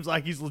seems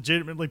like he's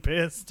legitimately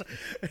pissed.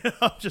 And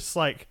I'm just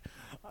like,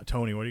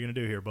 Tony, what are you gonna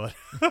do here, bud?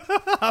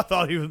 I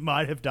thought he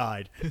might have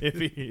died if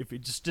he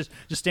just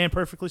stand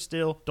perfectly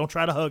still. Don't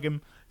try to hug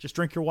him. Just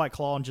drink your White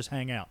Claw and just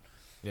hang out.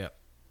 Yeah.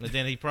 And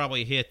then he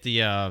probably hit the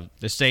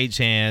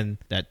stagehand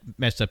that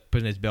messed up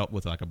putting his belt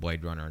with like a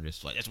Blade Runner, and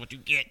just like, that's what you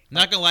get.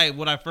 Not gonna lie,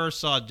 when I first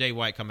saw Jay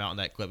White come out in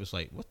that clip, it's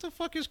like, what the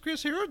fuck is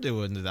Chris Hero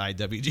doing to the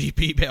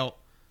IWGP belt?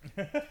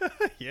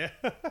 Yeah.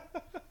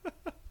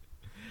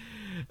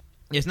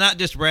 It's not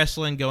just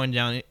wrestling going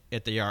down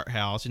at the Art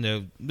House.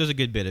 There's a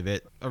good bit of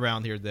it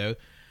around here, though.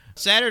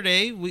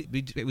 Saturday,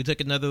 we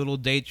took another little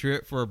day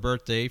trip for a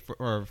birthday for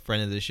our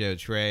friend of the show,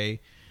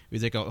 Trey. We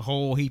took a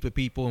whole heap of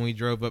people, and we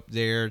drove up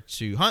there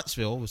to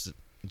Huntsville.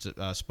 It's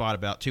a spot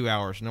about 2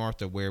 hours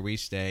north of where we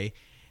stay.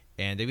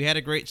 And we had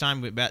a great time.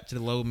 We went back to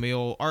the Low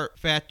Mill Art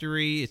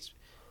Factory. It's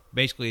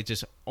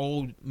this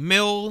old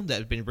mill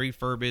that's been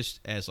refurbished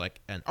as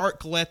like an art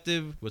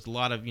collective with a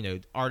lot of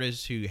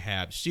artists who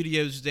have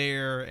studios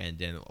there, and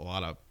then a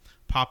lot of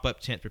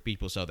pop-up tent for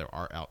people to sell their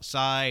art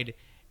outside.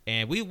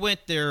 And we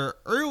went there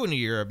early in the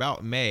year,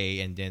 about May,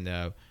 and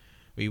then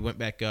we went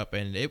back up,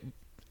 and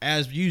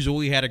as usual,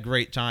 we had a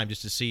great time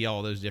just to see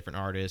all those different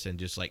artists and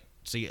just like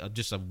see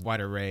just a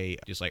wide array,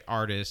 just like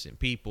artists and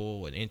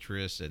people and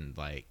interests and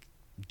like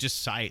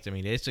just sights. I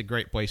mean, it's a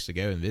great place to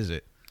go and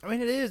visit. I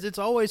mean, it is. It's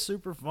always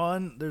super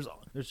fun. There's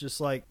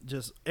just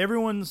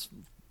everyone's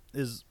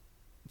is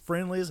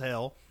friendly as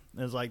hell.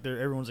 It's like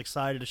everyone's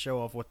excited to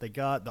show off what they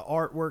got. The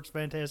artwork's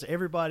fantastic.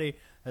 Everybody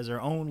has their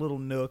own little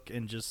nook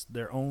and just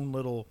their own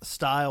little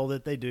style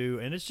that they do,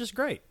 and it's just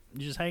great.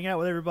 You just hang out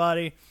with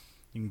everybody.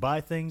 You can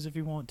buy things if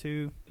you want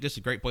to. Just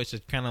a great place to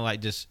kind of like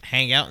just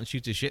hang out and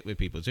shoot the shit with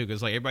people too,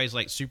 because like everybody's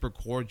like super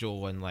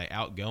cordial and like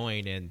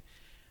outgoing. And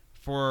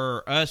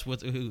for us,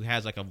 who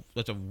has like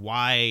such a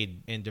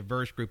wide and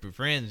diverse group of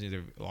friends,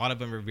 a lot of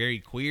them are very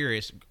queer.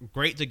 It's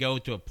great to go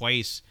to a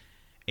place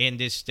in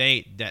this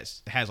state that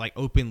has like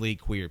openly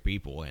queer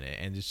people in it,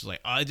 and it's just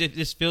like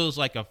this feels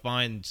like a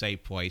fun,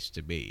 safe place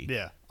to be.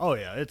 Yeah. Oh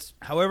yeah.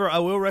 However, I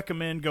will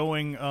recommend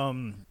going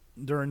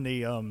during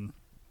the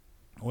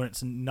when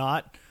it's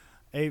not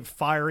a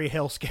fiery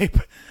hellscape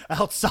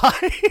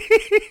outside.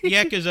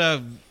 Yeah,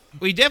 because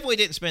we definitely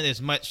didn't spend as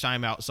much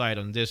time outside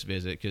on this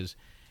visit because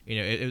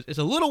it's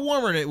a little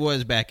warmer than it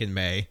was back in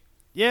May.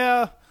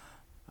 Yeah.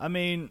 I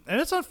mean,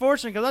 and it's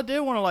unfortunate because I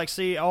did want to like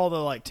see all the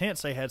like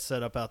tents they had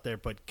set up out there,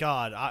 but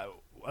God,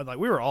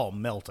 we were all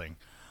melting.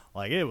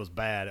 Like it was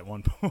bad at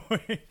one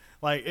point.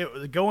 Like it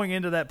was going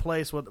into that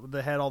place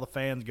that had all the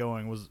fans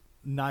going was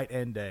night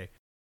and day.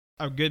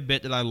 A good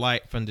bit that I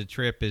like from the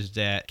trip is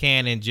that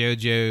Ken and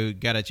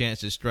JoJo got a chance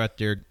to strut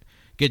their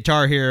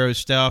Guitar Hero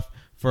stuff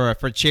for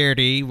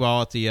charity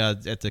while at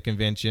the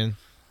convention.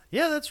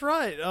 Yeah, that's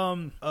right.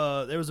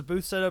 There was a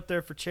booth set up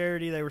there for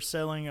charity. They were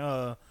selling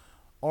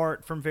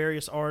art from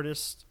various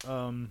artists,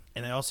 and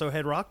they also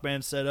had Rock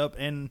Band set up.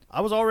 And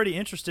I was already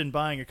interested in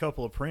buying a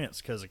couple of prints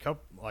because a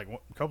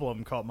couple of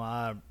them caught my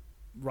eye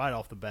right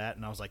off the bat,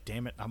 and I was like,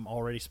 damn it, I'm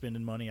already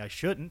spending money I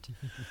shouldn't.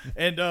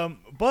 And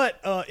but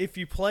if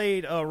you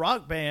played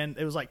Rock Band,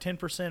 it was like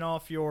 10%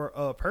 off your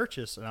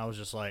purchase, and I was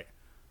just like,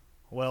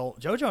 well,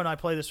 JoJo and I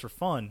play this for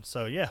fun,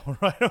 so yeah,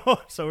 right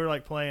on. So we're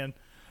like playing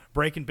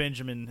Breaking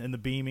Benjamin in the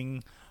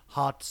beaming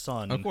hot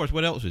sun. Of course,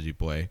 what else did you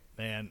play?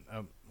 Man,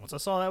 once I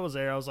saw that was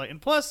there, I was like,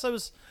 and plus I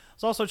was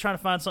also trying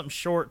to find something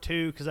short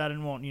too, because I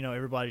didn't want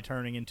everybody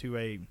turning into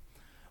a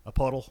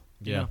puddle.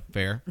 you Yeah, know?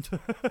 fair.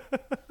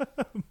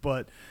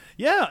 But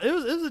yeah, it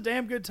was a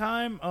damn good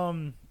time.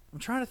 I'm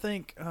trying to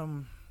think.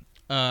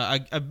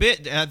 A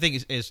bit, I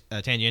think, is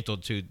tangential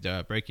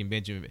to Breaking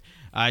Benjamin.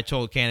 I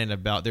told Cannon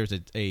about there's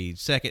a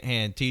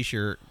secondhand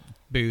T-shirt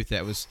booth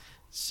that was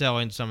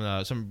selling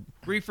some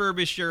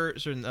refurbished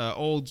shirts and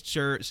old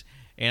shirts,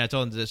 and I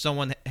told him that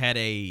someone had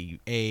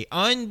a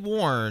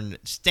unworn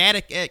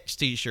Static X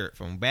T-shirt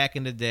from back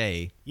in the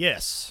day.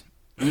 Yes.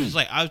 It was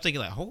like, I was thinking,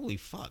 like, holy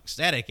fuck,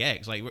 Static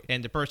X. Like,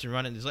 and the person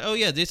running is like, oh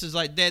yeah, this is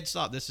like dead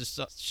stock. This is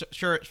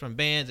shirts from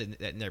bands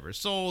that never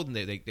sold, and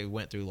they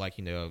went through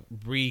like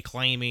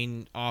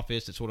reclaiming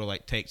office that sort of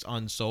like takes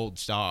unsold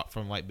stock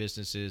from like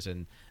businesses,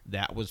 and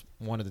that was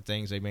one of the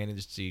things they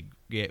managed to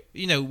get.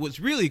 What's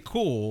really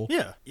cool.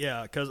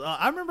 Yeah, because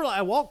I remember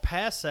I walked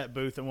past that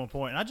booth at one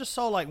point, and I just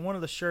saw like one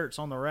of the shirts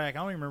on the rack. I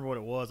don't even remember what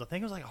it was. I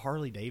think it was like a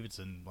Harley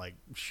Davidson like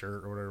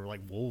shirt or whatever,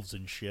 like wolves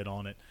and shit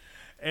on it,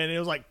 and it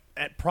was like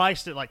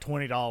priced at like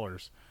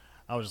 $20.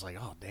 I was just like,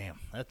 oh damn,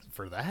 that's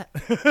for that.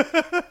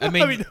 I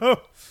mean,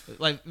 no.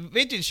 Like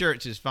vintage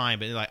shirts is fine,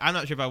 but like I'm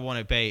not sure if I want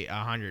to pay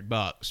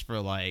 $100 for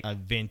like a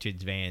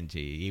vintage Van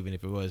tee, even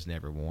if it was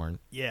never worn.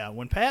 Yeah,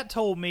 when Pat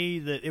told me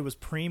that it was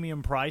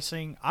premium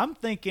pricing, I'm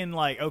thinking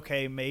like,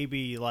 okay,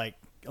 maybe like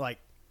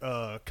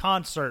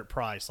concert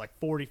price, like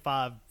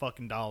 $45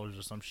 fucking dollars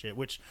or some shit,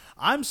 which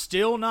I'm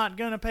still not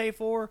gonna pay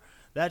for.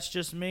 That's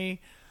just me,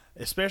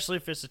 especially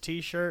if it's a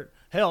T-shirt.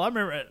 Hell, I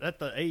remember at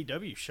the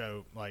AEW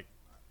show, like,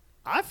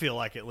 I feel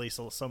like at least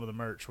some of the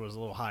merch was a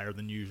little higher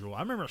than usual.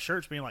 I remember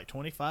shirts being like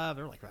 $25.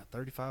 They're like about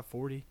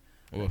 $35,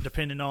 $40,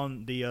 depending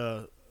on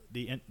the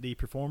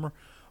performer.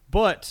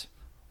 But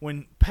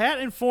when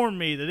Pat informed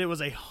me that it was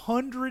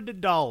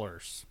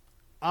 $100,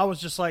 I was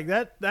just like,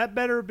 that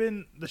better have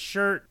been the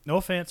shirt, no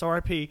offense,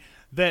 RIP,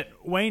 that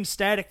Wayne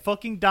Static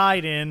fucking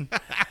died in.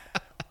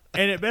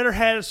 And it better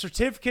have a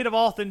certificate of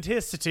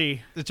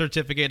authenticity. The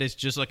certificate is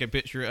just like a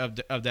picture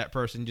of that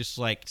person, just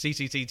like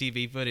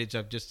CCTV footage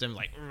of just them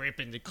like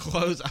ripping the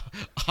clothes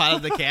out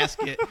of the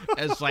casket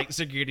as like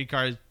security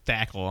guards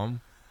tackle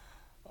him.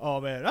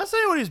 Oh man, I say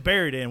what he's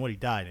buried in, what he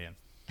died in.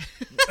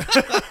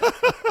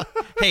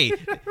 Hey,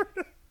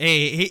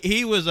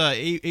 he was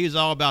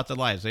all about the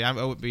life. So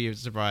I would be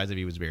surprised if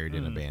he was buried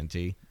in a band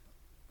tee.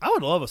 I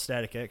would love a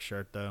Static X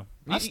shirt though.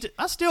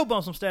 I still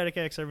bump some Static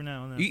X every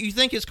now and then. You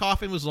think his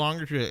coffin was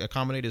longer to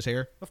accommodate his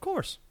hair? Of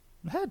course,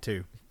 they had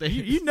to.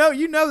 you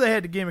know they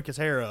had to gimmick his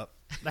hair up.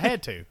 They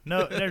had to.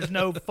 No, there's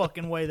no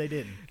fucking way they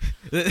didn't.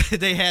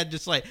 They had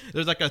just like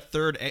there's like a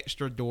third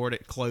extra door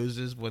that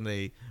closes when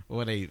they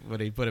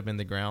put him in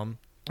the ground.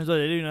 So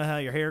they do know how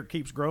your hair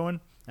keeps growing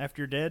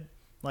after you're dead.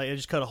 Like they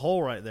just cut a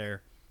hole right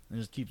there and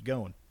it just keeps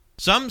going.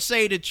 Some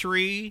say the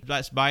tree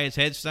that's by his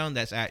headstone,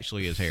 that's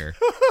actually his hair.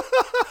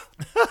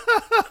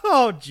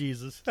 Oh,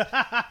 Jesus.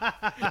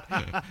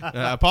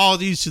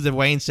 Apologies to the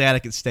Wayne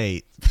Static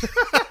estate.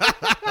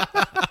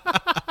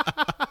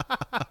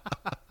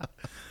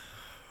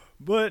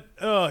 But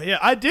yeah,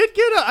 I did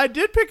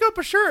pick up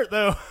a shirt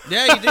though.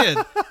 Yeah, you did.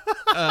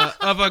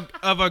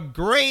 Of a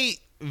great,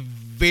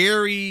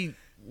 very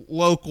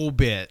local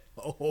bit.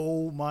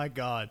 Oh my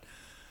God.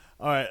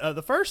 All right,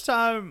 the first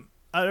time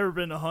I'd ever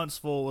been to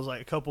Huntsville was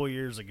like a couple of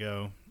years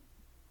ago.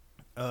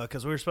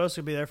 Because we were supposed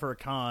to be there for a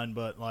con,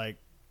 but like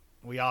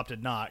we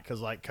opted not because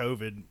like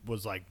COVID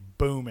was like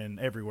booming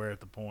everywhere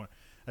at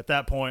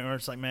that point. We're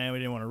just like, man, we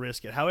didn't want to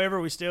risk it. However,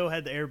 we still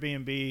had the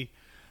Airbnb,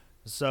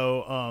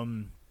 so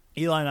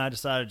Eli and I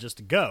decided just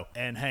to go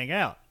and hang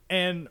out.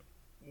 And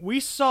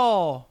we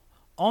saw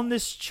on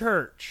this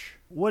church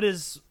what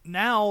is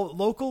now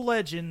local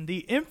legend,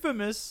 the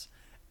infamous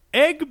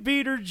Egg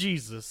Beater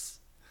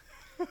Jesus.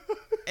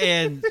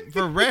 And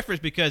for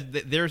reference, because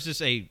there's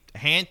just a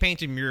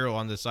hand-painted mural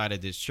on the side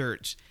of this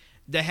church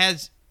that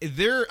has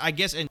I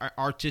guess, an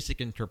artistic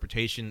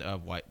interpretation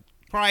of what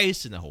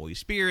Christ and the Holy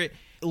Spirit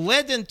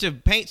led them to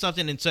paint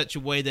something in such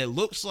a way that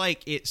looks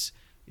like it's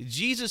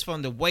Jesus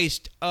from the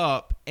waist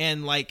up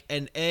and like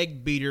an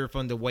egg beater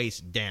from the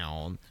waist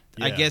down.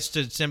 Yeah. I guess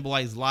to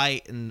symbolize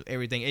light and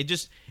everything. It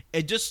just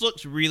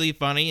looks really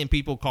funny, and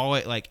people call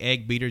it like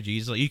Egg Beater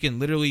Jesus. Like, you can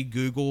literally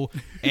Google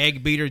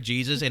Egg Beater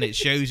Jesus, and it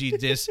shows you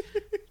this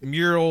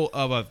mural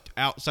of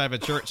outside of a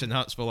church in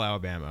Huntsville,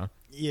 Alabama.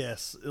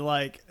 Yes,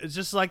 like it's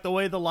just like the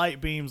way the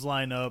light beams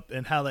line up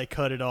and how they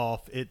cut it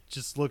off. It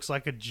just looks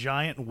like a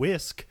giant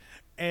whisk.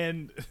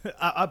 And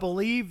I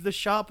believe the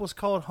shop was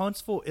called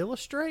Huntsville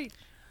Illustrate.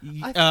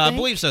 I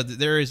believe so.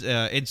 There is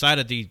inside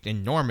of the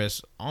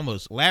enormous,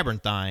 almost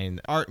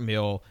labyrinthine art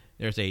mill.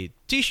 There's a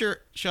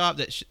T-shirt shop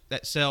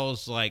that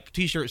sells like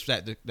T-shirts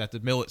that the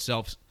mill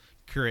itself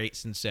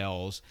creates and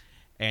sells,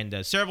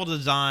 and several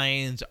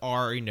designs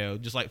are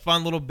just like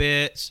fun little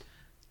bits.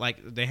 like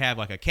they have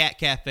like a cat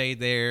cafe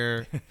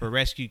there for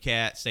rescue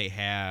cats. They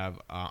have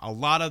a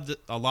lot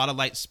of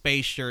like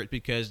space shirts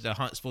because the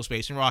Huntsville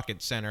Space and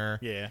Rocket Center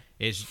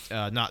is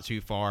not too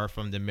far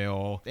from the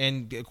mill,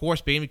 and of course,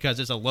 being because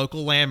it's a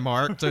local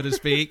landmark, so to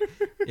speak,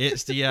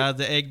 it's the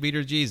Egg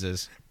Beater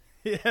Jesus.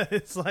 Yeah,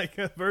 it's like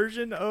a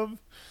version of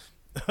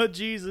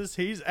Jesus.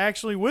 He's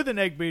actually with an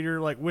egg beater,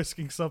 like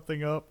whisking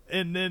something up,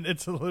 and then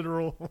it's a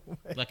literal,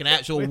 like an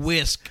actual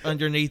whisk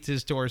underneath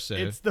his torso.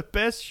 It's the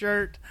best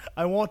shirt.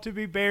 I want to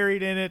be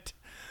buried in it.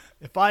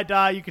 If I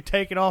die, you could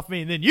take it off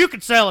me, and then you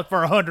could sell it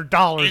for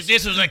 $100.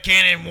 This was a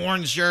Cannon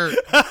worn shirt.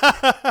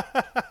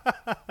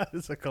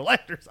 It's a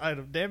collector's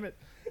item. Damn it!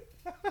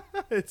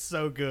 It's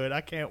so good. I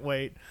can't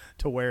wait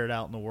to wear it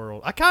out in the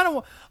world. I kind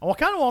of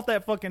want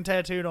that fucking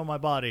tattooed on my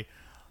body.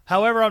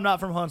 However, I'm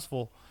not from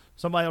Huntsville.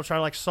 Somebody will try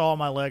to like saw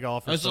my leg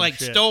off. Or It's some like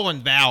shit.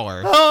 stolen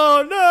valor.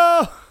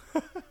 Oh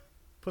no!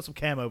 Put some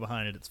camo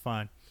behind it. It's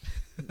fine.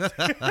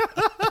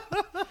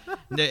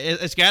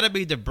 It's got to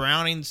be the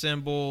Browning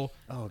symbol.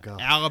 Oh god.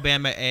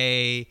 Alabama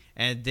A,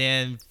 and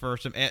then for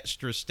some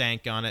extra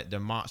stank on it, the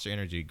Monster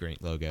Energy drink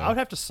logo. I would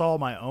have to saw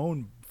my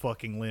own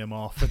fucking limb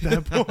off at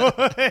that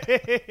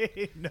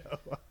point. No,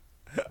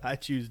 I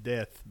choose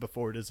death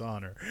before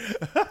dishonor.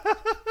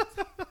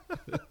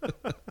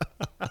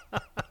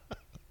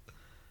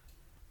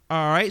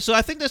 All right, so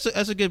I think that's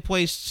a good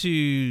place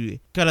to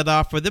cut it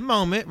off for the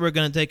moment. We're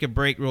going to take a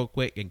break real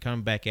quick and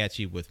come back at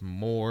you with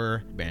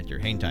more banter.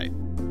 Hang tight.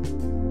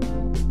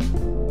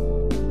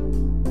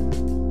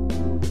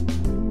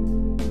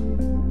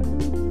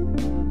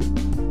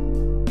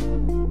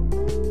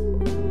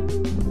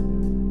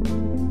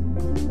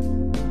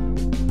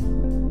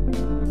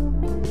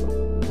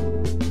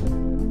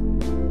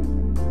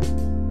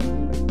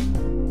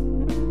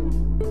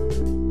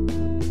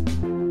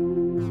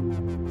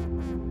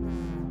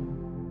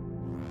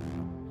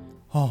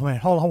 Oh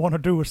man, all I want to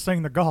do is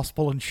sing the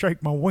gospel and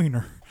shake my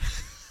wiener.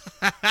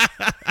 I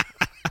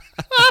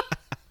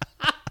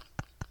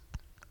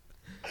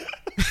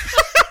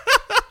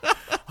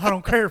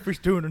don't care if he's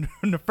doing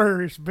a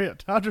nefarious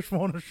bit. I just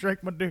want to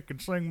shake my dick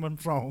and sing my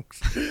songs.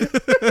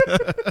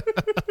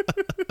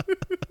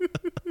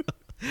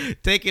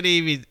 Take it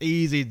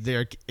easy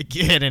there,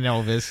 Cannon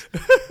Elvis.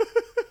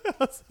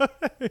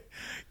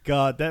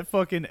 God, that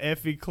fucking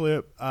Effie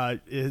clip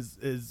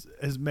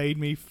has made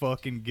me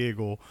fucking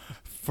giggle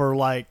for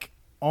like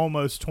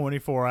almost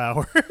 24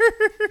 hours.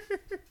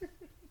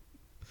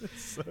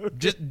 So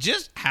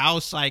just how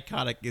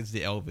psychotic is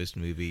the Elvis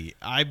movie?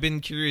 I've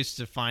been curious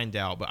to find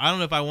out, but I don't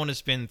know if I want to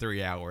spend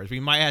 3 hours. We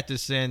might have to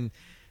send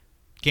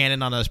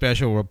Cannon on a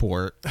special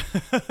report.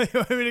 You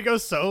want me to go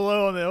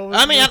solo on the Elvis?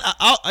 I mean,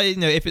 I'll you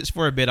know, if it's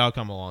for a bit, I'll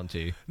come along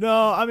too.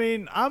 No, I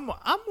mean, I'm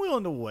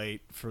willing to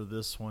wait for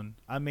this one.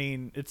 I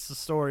mean, it's the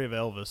story of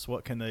Elvis.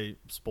 What can they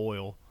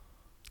spoil?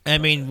 I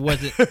mean, what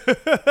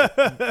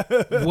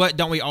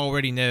don't we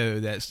already know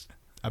that's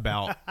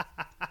about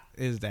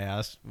his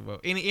ass?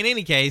 Well, in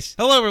any case,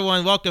 hello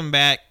everyone, welcome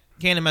back.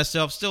 Cannon and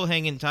myself still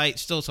hanging tight,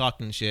 still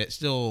talking shit,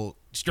 still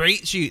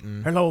straight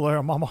shooting. Hello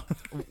there, mama.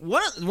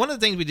 One of the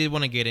things we did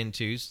want to get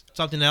into,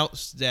 something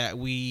else that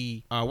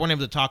we weren't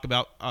able to talk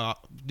about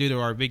due to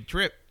our big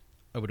trip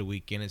over the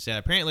weekend, is that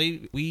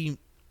apparently we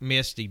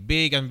missed the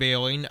big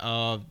unveiling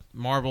of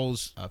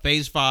Marvel's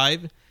Phase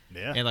 5.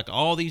 Yeah. And like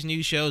all these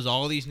new shows,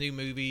 all these new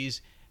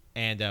movies.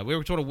 And we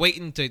were sort of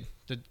waiting to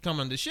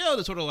come on the show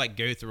to sort of like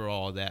go through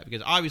all of that.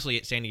 Because obviously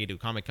it's San Diego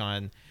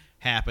Comic-Con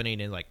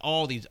happening, and like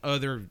all these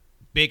other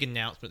big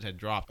announcements had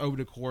dropped over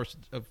the course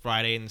of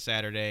Friday and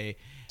Saturday.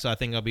 So I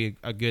think it'll be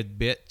a good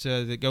bit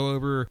to go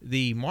over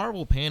the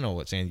Marvel panel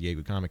at San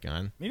Diego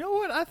Comic-Con. You know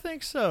what? I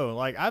think so.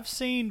 Like, I've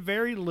seen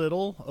very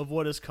little of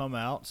what has come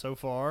out so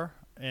far,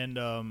 and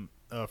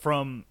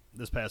from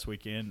this past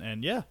weekend.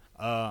 And yeah,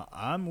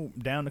 I'm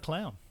down to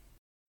clown.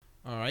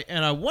 All right,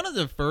 and one of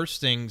the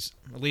first things,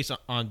 at least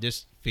on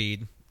this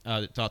feed,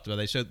 that talked about,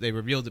 they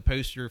revealed the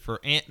poster for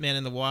Ant-Man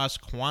and the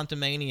Wasp: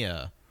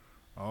 Quantumania.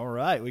 All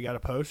right, we got a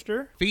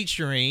poster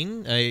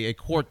Featuring a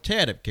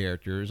quartet of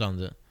characters on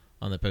the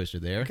poster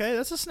there. Okay,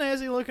 that's a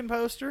snazzy looking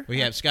poster. We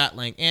have Scott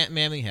Lang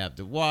Ant-Man, we have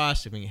the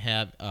Wasp, and we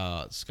have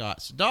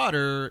Scott's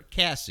daughter,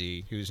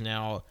 Cassie, who's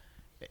now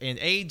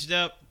aged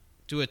up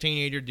to a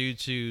teenager due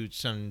to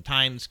some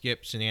time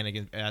skip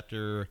shenanigans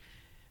after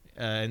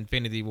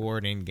Infinity War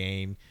and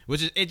Endgame.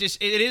 Which is it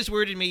is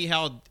weird to me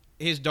how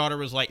his daughter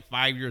was like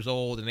 5 years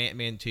old in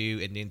Ant-Man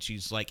 2, and then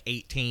she's like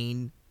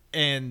 18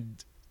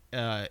 and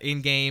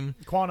Endgame.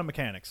 Quantum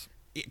mechanics.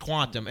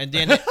 Quantum, and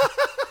then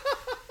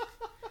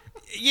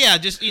yeah,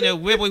 just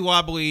wibbly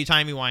wobbly,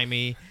 timey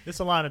wimey. It's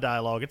a line of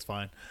dialogue. It's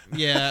fine.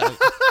 Yeah.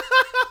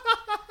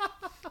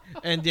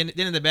 And then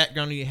in the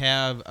background you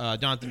have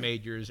Jonathan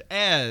Majors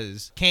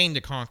as Kang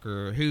the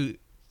Conqueror, who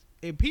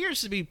appears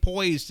to be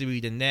poised to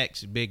be the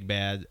next big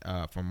bad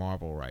for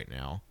Marvel right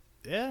now.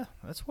 Yeah,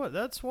 that's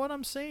what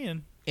I'm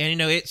seeing.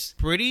 And, it's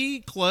pretty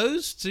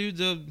close to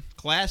the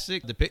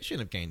classic depiction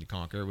of Kang the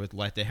Conqueror with,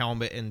 like, the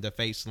helmet and the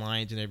face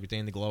lines and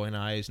everything, the glowing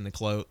eyes and the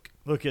cloak.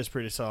 Look, it's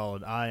pretty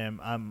solid.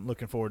 I'm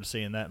looking forward to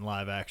seeing that in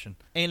live action.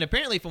 And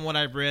apparently, from what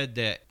I've read,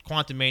 that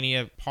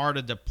Quantumania, part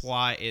of the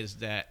plot is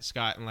that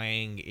Scott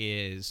Lang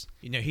is,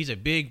 he's a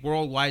big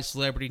worldwide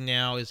celebrity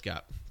now. He's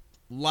got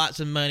lots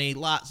of money,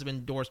 lots of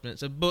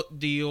endorsements, a book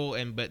deal,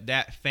 but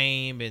that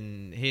fame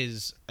and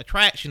his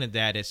attraction to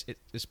that is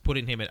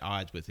putting him at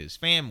odds with his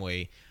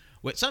family.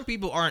 What some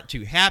people aren't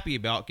too happy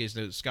about,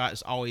 because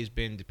Scott's always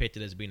been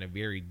depicted as being a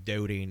very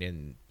doting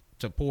and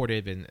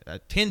supportive and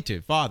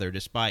attentive father,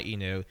 despite,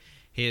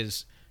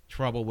 his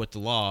trouble with the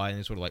law and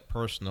his sort of like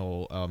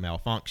personal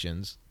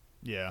malfunctions.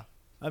 Yeah.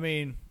 I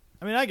mean,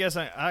 I guess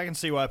I can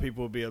see why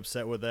people would be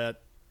upset with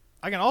that.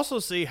 I can also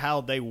see how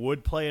they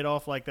would play it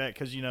off like that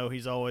because,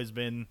 he's always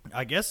been,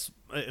 I guess,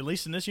 at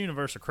least in this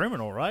universe, a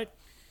criminal, right?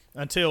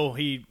 Until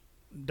he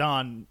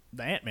donned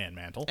the Ant-Man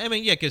mantle. I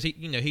mean, yeah, because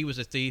he was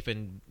a thief,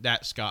 and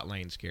that's Scott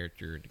Lang's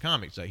character in the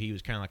comics. So he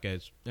was kind of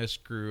like a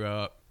screw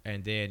up,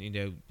 and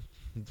then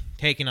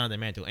taking on the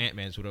mantle,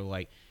 Ant-Man sort of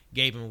like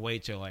gave him a way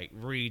to like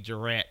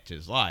redirect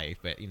his life,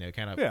 but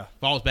kind of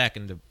falls back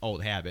into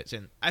old habits.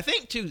 And I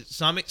think to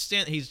some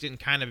extent he's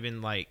kind of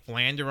been like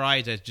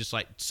flanderized as just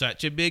like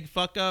such a big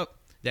fuck up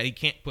that he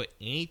can't put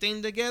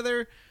anything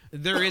together.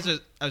 There is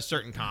a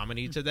certain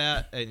comedy to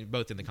that,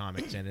 both in the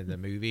comics and in the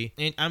movie.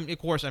 And of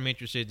course, I'm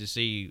interested to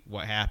see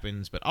what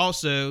happens. But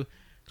also,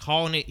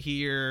 calling it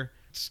here,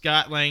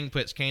 Scott Lang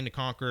puts Kang the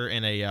Conqueror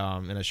in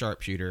a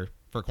sharpshooter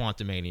for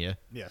Quantumania.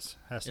 Yes,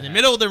 has to in the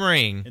middle of the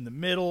ring. In the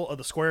middle of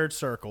the squared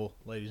circle,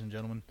 ladies and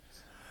gentlemen.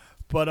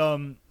 But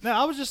no,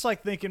 I was just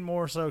like thinking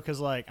more so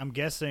because like I'm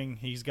guessing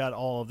he's got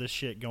all of this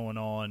shit going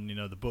on.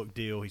 The book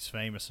deal, he's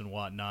famous and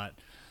whatnot.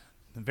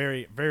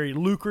 Very, very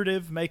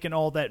lucrative, making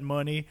all that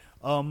money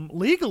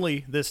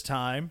legally this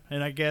time,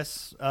 and I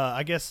guess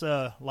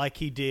like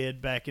he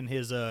did back in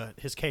his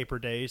caper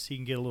days, he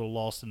can get a little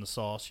lost in the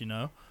sauce,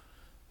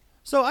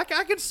 So I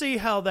can see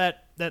how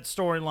that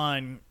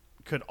storyline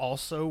could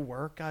also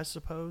work, I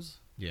suppose.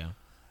 Yeah.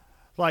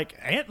 Like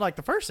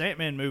the first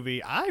Ant-Man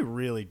movie, I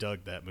really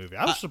dug that movie.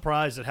 I was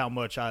surprised at how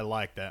much I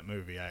liked that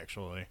movie,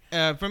 actually.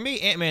 For me,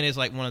 Ant-Man is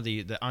like one of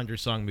the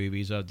undersung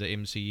movies of the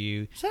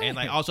MCU. Same. And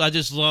like also I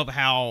just love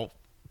how,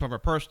 from a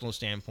personal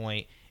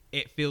standpoint,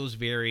 it feels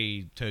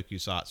very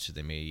tokusatsu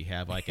to me. You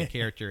have like a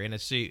character in a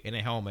suit, in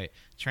a helmet,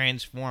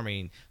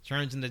 transforming,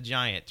 turns into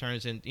giant,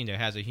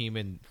 has a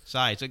human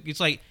side. So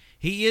it's like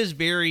he is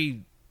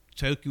very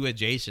Toku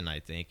adjacent, I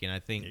think, and I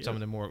think some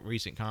of the more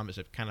recent comics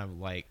have kind of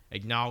like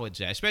acknowledged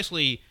that.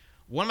 Especially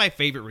one of my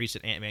favorite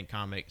recent Ant-Man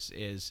comics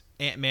is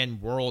Ant-Man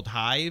World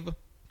Hive.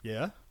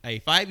 Yeah. A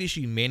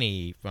 5-issue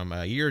mini from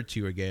a year or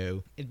two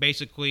ago. It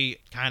basically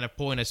kind of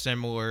pulling a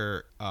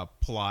similar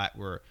plot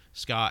where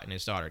Scott and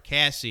his daughter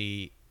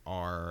Cassie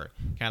are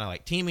kind of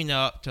like teaming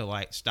up to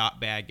like stop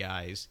bad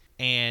guys,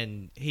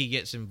 and he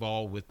gets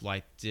involved with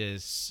like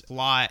this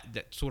plot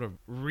that sort of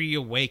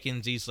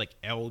reawakens these like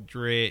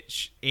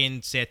eldritch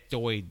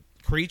insectoid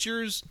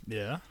creatures.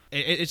 Yeah.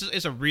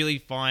 It's a really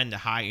fun,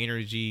 high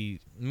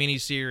energy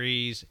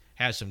miniseries.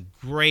 Has some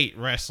great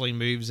wrestling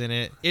moves in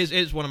it.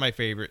 It's one of my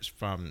favorites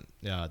from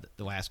the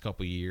last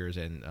couple of years,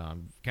 and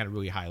kind of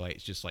really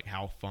highlights just like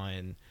how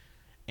fun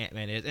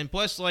Ant-Man is. And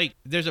plus, like,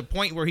 there's a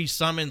point where he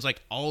summons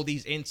like all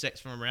these insects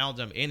from around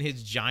him in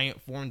his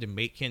giant form to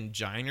make him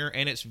gianter,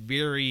 and it's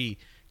very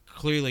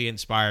clearly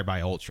inspired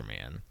by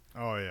Ultraman.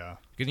 Oh yeah.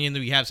 Because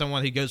you have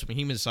someone who goes from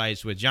human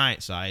size to a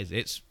giant size.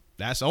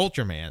 That's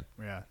Ultraman.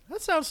 Yeah,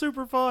 that sounds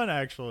super fun,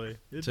 actually.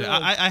 So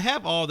I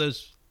have all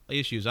those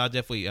issues. I'll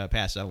definitely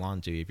pass that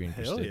along to you if you're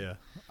interested. Hell yeah,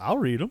 I'll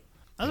read them.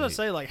 I was going to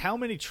say, like, how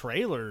many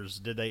trailers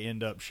did they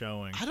end up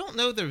showing? I don't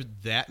know there's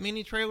that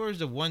many trailers.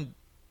 The one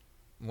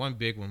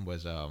big one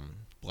was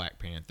Black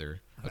Panther.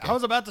 Okay. I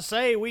was about to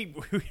say,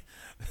 the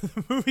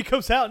movie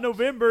comes out in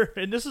November,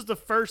 and this is the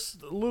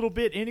first little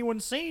bit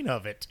anyone's seen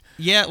of it.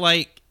 Yeah,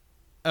 like,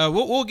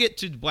 we'll get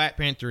to Black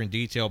Panther in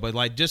detail, but,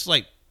 like, just,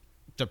 like,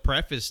 to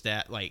preface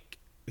that, like,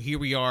 here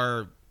we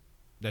are,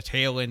 the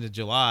tail end of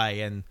July,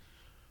 and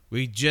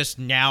we just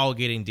now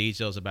getting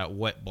details about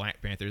what Black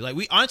Panther is. Like,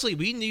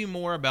 we knew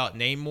more about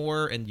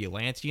Namor and the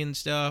Atlantean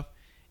stuff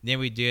than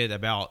we did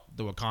about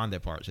the Wakanda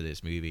parts of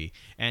this movie.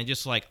 And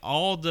just, like,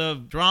 all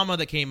the drama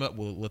that came up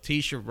with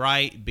Letitia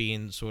Wright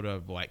being sort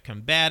of, like,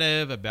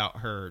 combative about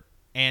her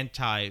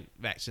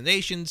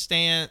anti-vaccination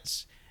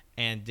stance,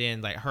 and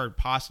then, like, her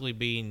possibly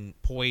being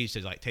poised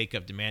to, like, take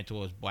up the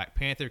mantle as Black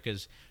Panther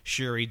because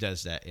Shuri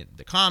does that in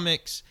the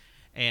comics.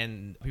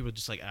 And people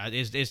just, like,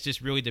 it's just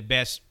really the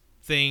best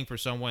thing for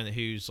someone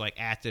who's like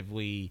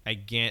actively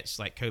against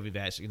like COVID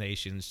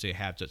vaccinations to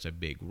have such a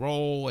big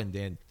role. And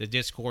then the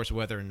discourse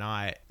whether or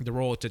not the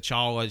role of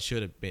T'Challa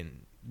should have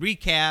been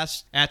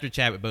recast after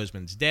Chadwick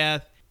Boseman's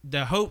death.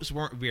 The hopes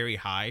weren't very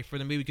high for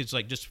the movie because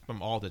like just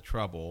from all the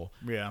trouble.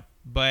 Yeah.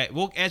 But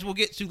as we'll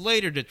get to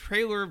later, the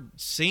trailer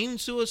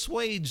seems to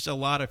assuage a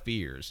lot of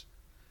fears.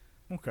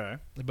 Okay.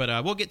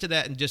 But we'll get to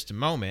that in just a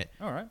moment.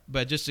 All right.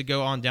 But just to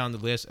go on down the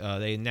list,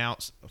 they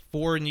announced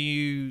 4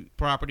 new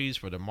properties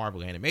for the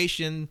Marvel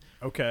animation.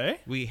 Okay.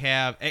 We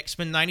have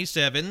X-Men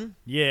 97.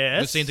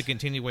 Yes. Which seems a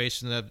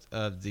continuation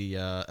of the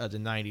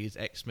 90s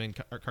X-Men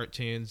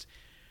cartoons.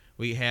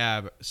 We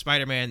have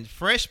Spider-Man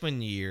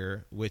freshman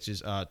year, which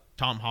is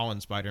Tom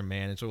Holland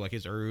Spider-Man. It's sort of like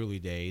his early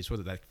days, sort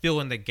of like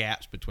filling the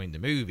gaps between the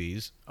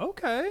movies.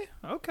 Okay.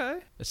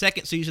 The The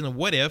 2nd season of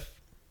What If,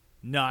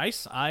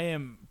 Nice. I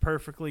am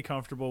perfectly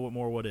comfortable with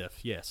more What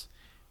If. Yes.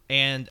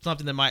 and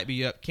something that might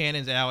be up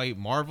Cannon's alley,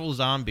 Marvel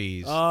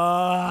Zombies.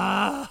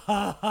 Oh,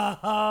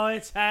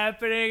 it's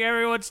happening.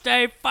 Everyone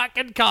stay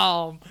fucking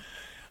calm.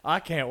 I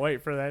can't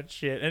wait for that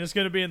shit. And it's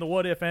going to be in the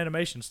What If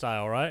animation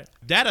style, right?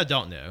 That I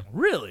don't know.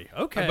 Really?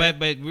 Okay. But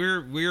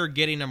we're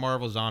getting a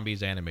Marvel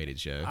Zombies animated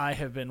show. I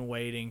have been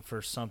waiting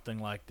for something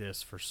like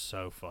this for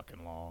so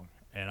fucking long,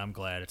 and I'm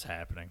glad it's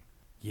happening.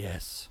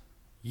 Yes.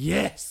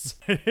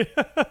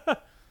 I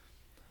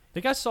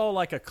think I saw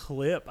like a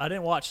clip. I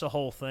didn't watch the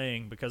whole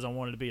thing because I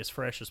wanted to be as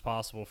fresh as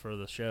possible for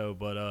the show,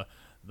 but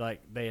like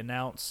they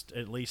announced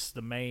at least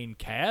the main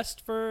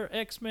cast for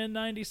X-Men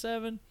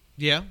 97.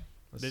 Yeah.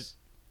 It's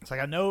like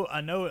I know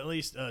at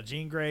least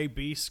Jean Grey,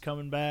 Beast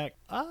coming back.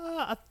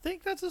 I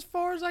think that's as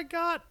far as I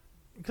got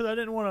because I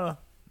didn't want to,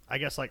 I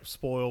guess, like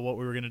spoil what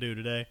we were gonna do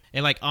today.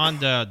 And like on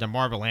the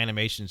Marvel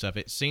animation stuff,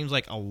 it seems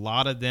like a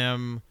lot of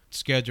them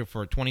scheduled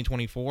for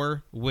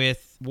 2024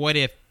 with What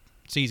If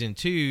Season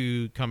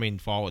 2 coming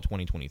fall of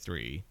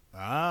 2023.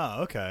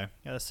 Ah, okay.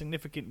 Got a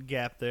significant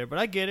gap there, but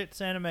I get it.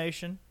 It's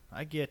animation.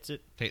 I get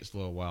it. Takes a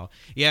little while.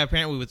 Yeah,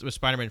 apparently with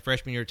Spider-Man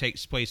freshman year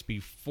takes place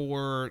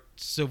before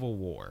Civil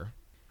War.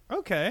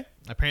 Okay.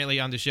 Apparently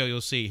on the show you'll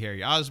see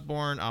Harry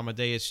Osborn,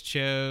 Amadeus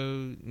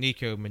Cho,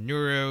 Nico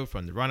Manuro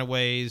from The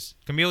Runaways,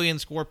 Chameleon,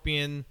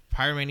 Scorpion,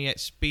 Pyromaniac,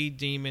 Speed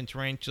Demon,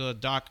 Tarantula,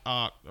 Doc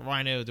Ock,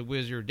 Rhino, the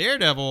Wizard,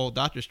 Daredevil,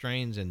 Doctor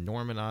Strange, and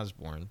Norman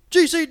Osborn.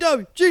 GC.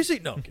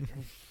 No. I'm kidding.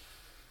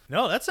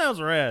 No, that sounds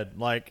rad.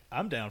 Like,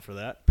 I'm down for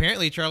that.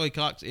 Apparently Charlie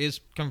Cox is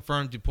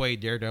confirmed to play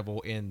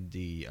Daredevil in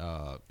the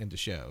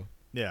show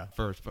Yeah.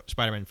 for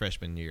Spider-Man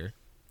freshman year.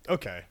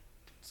 Okay.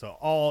 So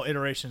all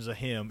iterations of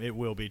him, it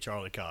will be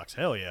Charlie Cox.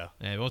 Hell yeah.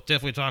 And we'll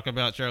definitely talk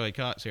about Charlie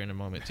Cox here in a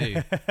moment, too.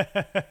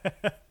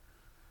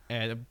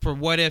 And for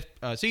What If,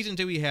 Season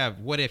 2, we have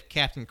What If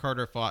Captain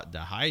Carter fought the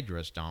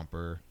Hydra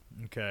Stomper.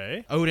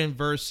 Okay. Odin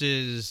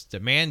versus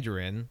the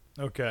Mandarin.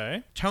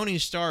 Okay. Tony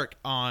Stark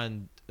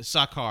on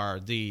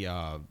Sakaar,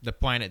 the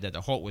planet that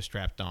the Hulk was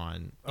trapped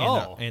on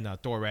in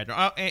Thor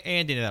Ragnarok,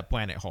 and in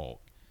Planet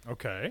Hulk.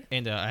 Okay.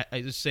 And I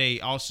just say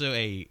also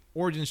a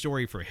origin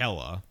story for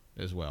Hela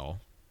as well.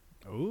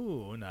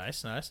 Ooh,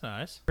 nice.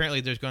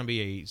 Apparently, there's going to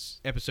be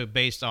a episode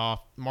based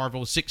off Marvel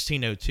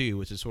 1602,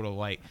 which is sort of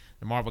like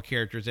the Marvel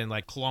characters in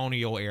like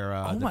colonial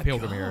era, the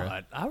Pilgrim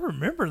era. I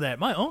remember that.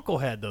 My uncle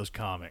had those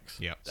comics.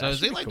 Yeah, That so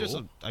should they be like cool.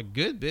 there's a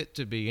good bit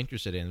to be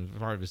interested in as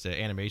far as the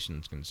animation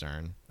is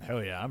concerned.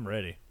 Hell yeah, I'm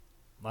ready.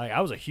 Like, I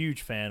was a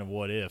huge fan of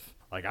What If.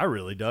 Like, I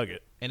really dug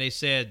it. And they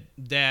said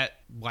that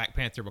Black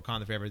Panther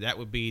Wakanda Forever, that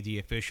would be the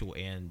official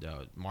end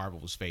of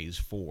Marvel's Phase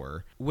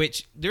 4,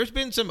 which there's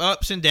been some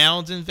ups and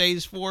downs in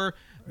Phase 4,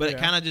 but it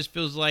Yeah. kind of just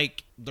feels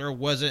like there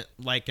wasn't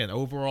like an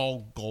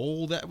overall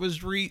goal that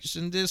was reached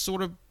in this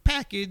sort of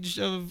package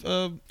of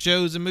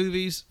shows and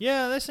movies.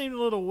 Yeah, they seemed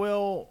a little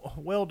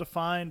well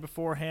defined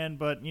beforehand,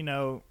 but, you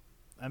know,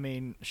 I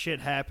mean, shit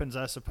happens,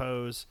 I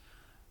suppose.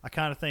 I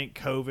kind of think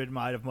COVID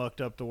might have mucked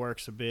up the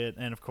works a bit,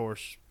 and of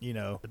course, you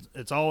know,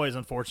 it's always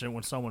unfortunate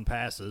when someone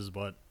passes,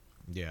 but,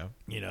 Yeah.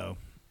 you know,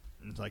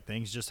 it's like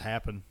things just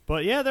happen.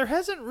 But yeah, there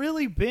hasn't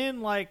really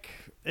been like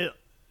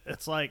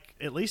it's like,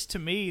 at least to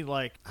me,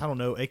 like, I don't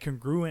know, a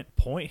congruent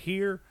point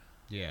here.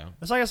 Yeah.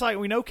 It's like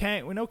we know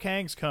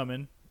Kang's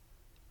coming.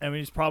 I mean,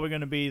 he's probably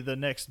going to be the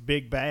next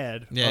big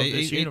bad of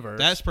this universe.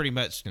 That's pretty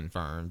much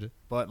confirmed.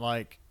 But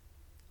like,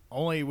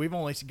 we've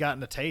only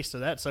gotten a taste of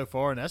that so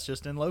far, and that's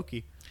just in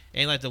Loki.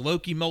 And like the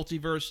Loki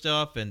multiverse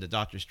stuff and the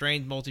Doctor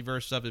Strange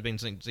multiverse stuff has been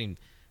seemed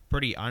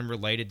pretty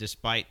unrelated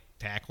despite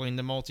tackling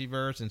the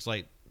multiverse. And it's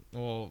like,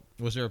 well,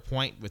 was there a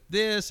point with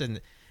this? And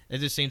it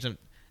just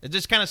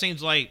kind of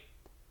seems like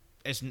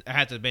it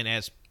had to have been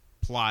as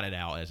plotted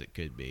out as it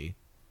could be.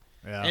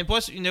 Yeah. And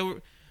plus, you know,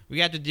 we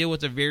have to deal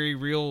with a very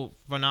real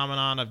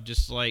phenomenon of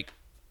just like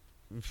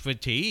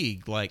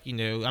fatigue. Like, you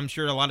know, I'm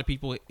sure a lot of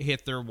people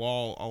hit their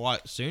wall a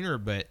lot sooner,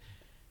 but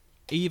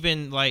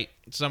even like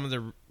some of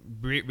the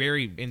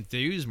very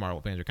enthused Marvel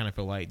fans are kind of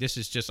feel like this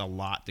is just a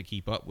lot to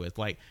keep up with.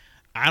 Like,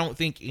 I don't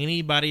think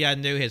anybody I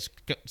know has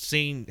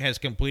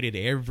completed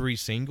every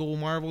single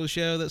Marvel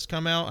show that's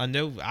come out. I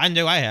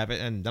know I haven't,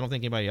 and I don't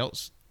think anybody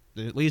else,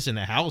 at least in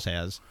the house,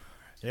 has.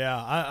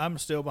 Yeah, I'm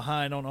still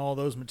behind on all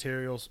those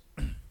materials.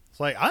 It's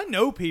like, I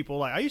know people,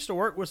 like, I used to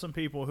work with some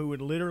people who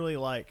would literally,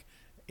 like,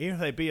 even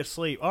if they'd be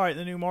asleep, all right,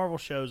 the new Marvel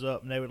shows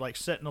up, and they would, like,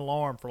 set an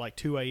alarm for, like,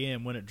 2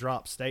 a.m. when it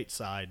drops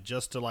stateside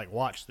just to, like,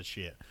 watch the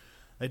shit.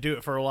 They do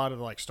it for a lot of,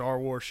 like, Star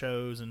Wars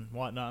shows and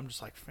whatnot. I'm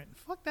just like,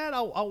 fuck that.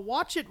 I'll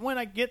watch it when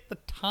I get the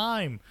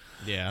time.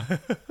 Yeah.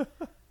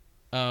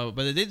 But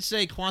it did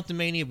say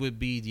Quantumania would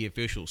be the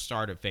official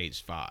start of Phase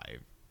 5.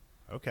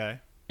 Okay.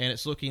 And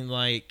it's looking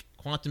like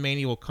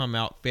Quantumania will come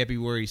out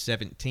February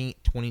 17th,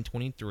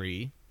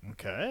 2023.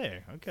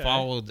 Okay.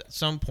 Followed at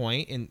some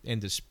point in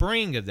the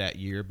spring of that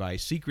year by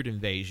Secret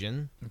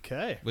Invasion,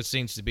 Okay. which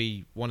seems to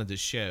be one of the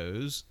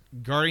shows.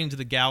 Guardians of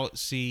the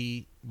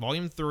Galaxy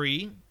Volume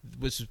 3,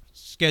 which is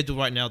scheduled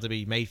right now to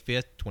be May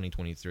 5th,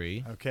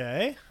 2023.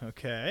 Okay.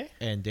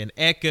 And then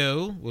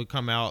Echo will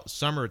come out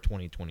summer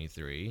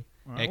 2023.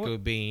 All right, Echo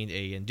being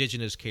a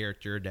indigenous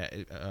character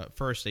that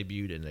first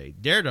debuted in a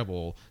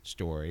Daredevil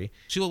story.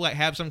 She'll like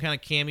have some kind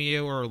of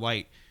cameo or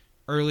like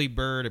early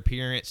bird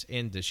appearance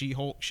in the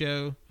She-Hulk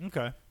show,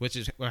 Okay. which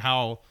is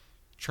how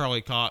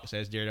Charlie Cox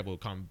as Daredevil will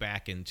come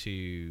back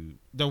into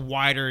the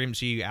wider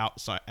MCU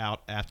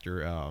out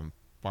after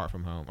Far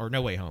From Home or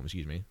No Way Home,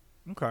 excuse me.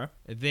 Okay.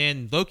 And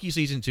then Loki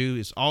season 2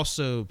 is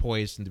also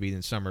poised to be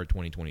in summer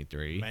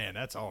 2023. Man,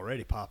 that's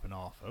already popping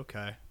off.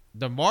 Okay.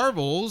 The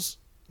Marvels,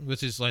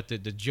 which is like the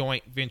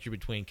joint venture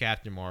between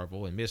Captain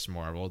Marvel and Miss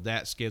Marvel,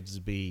 that's scheduled to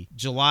be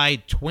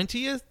July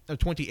 20th or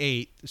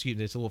 28th. Excuse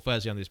me, it's a little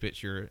fuzzy on this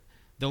picture.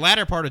 The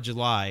latter part of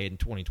July in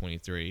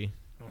 2023.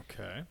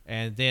 Okay.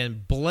 And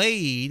then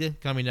Blade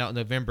coming out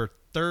November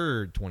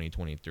 3rd,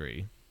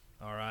 2023.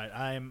 All right.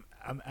 I'm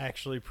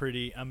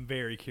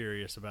very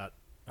curious about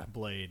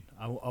Blade.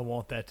 I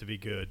want that to be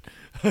good.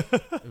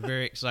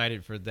 Very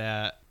excited for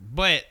that.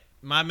 But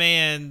my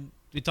man,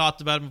 we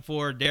talked about him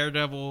before,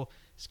 Daredevil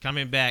is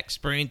coming back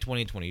spring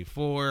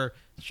 2024.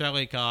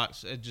 Charlie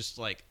Cox, just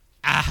like,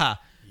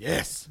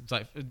 Yes. It's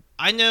like,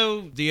 I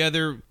know the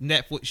other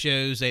Netflix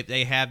shows,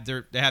 they have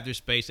their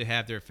space, they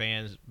have their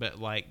fans, but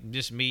like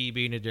just me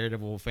being a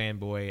Daredevil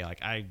fanboy,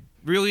 like I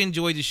really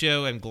enjoyed the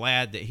show. I'm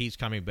glad that he's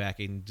coming back,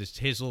 and just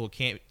his little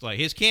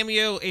his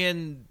cameo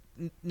in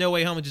No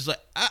Way Home is just like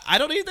I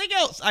don't need anything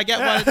else. I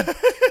got one.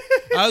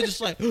 I was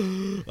just like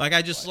I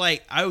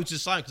was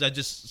just silent because I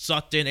just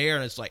sucked in air,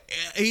 and it's like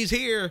he's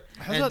here,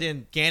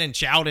 then Gannon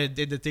shouted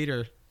in the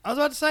theater. I was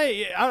about to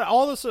say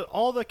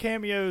all the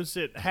cameos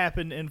that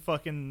happened in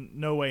fucking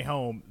No Way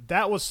Home.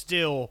 That was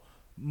still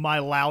my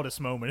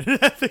loudest moment in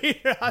that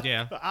theater.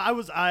 Yeah. I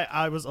was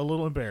a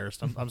little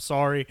embarrassed. I'm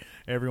sorry,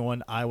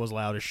 everyone. I was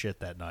loud as shit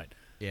that night.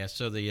 Yeah.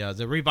 So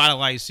the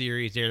revitalized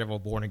series Daredevil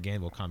Born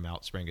Again will come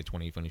out spring of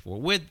 2024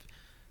 with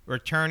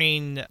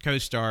returning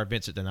co-star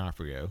Vincent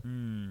D'Onofrio.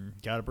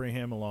 Got to bring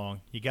him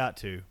along. You got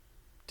to.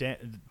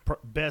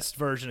 Best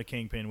version of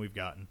Kingpin we've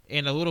gotten.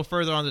 And a little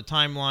further on the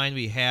timeline,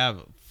 we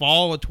have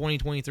fall of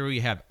 2023.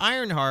 We have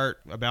Ironheart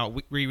about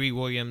Riri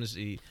Williams,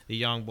 the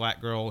young black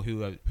girl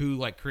who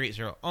like creates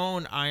her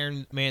own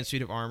Iron Man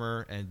suit of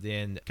armor, and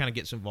then kind of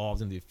gets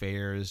involved in the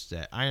affairs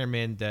that Iron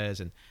Man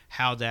does, and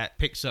how that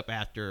picks up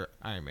after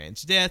Iron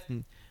Man's death.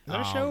 And Is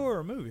that a show or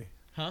a movie?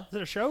 Huh? Is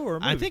it a show or a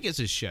movie? I think it's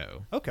a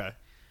show. Okay.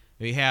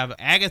 We have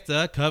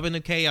Agatha, Coven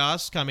of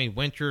Chaos, coming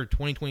winter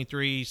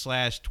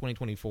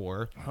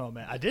 2023/2024. Oh,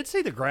 man. I did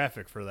see the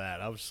graphic for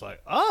that. I was just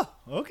like, oh,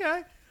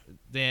 okay.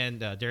 Then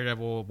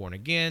Daredevil Born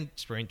Again,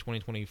 spring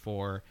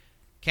 2024.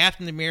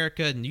 Captain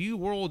America, New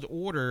World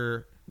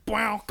Order.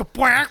 New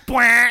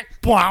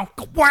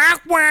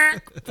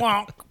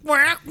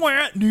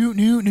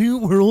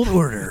World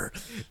Order.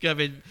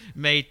 Coming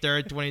May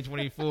 3rd,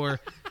 2024.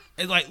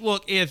 And like,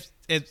 look, if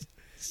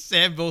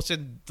Sam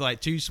Wilson,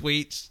 like, Two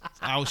Sweets,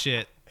 oh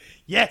shit.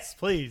 Yes,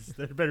 please.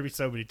 There better be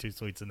so many Two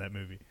Sweets in that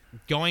movie.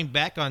 Going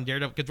back on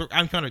Daredevil, because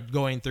I'm kind of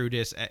going through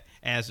this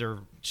as they're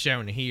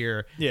shown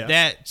here. Yeah.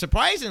 That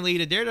surprisingly,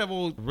 the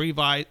Daredevil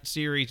Revive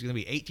series is going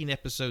to be 18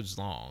 episodes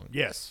long.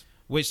 Yes.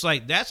 Which,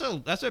 like, that's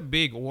a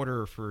big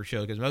order for a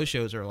show, because most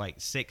shows are like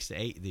 6 to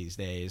 8 these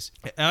days.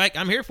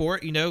 I'm here for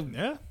it,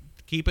 Yeah.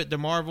 Keep it the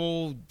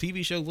Marvel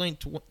TV show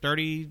length,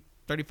 30,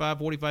 35,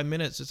 45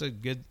 minutes. It's a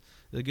good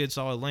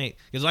solid length.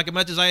 Because like as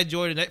much as I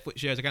enjoyed the Netflix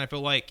shows, I kind of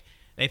feel like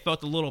they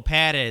felt a little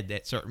padded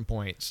at certain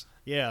points.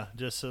 Yeah,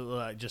 just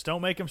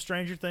don't make them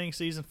Stranger Things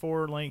season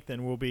 4 length,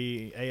 and we'll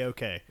be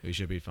A-okay. We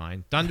should be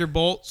fine.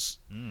 Thunderbolts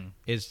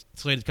is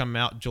slated to come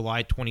out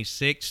July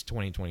 26,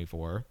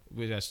 2024.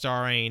 With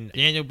starring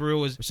Daniel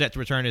Bruhl is set to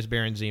return as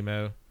Baron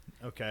Zemo.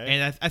 Okay.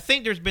 And I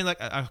think there's been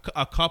like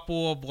a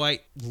couple of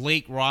like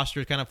leaked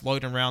rosters kind of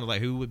floating around,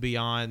 like who would be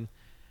on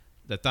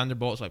the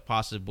Thunderbolts, like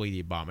possibly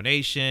the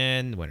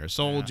Abomination, Winter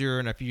Soldier,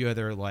 and a few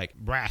other like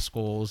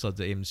rascals of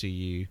the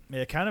MCU.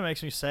 It kind of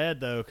makes me sad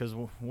though, because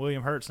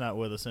William Hurt's not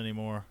with us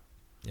anymore.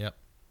 Yep.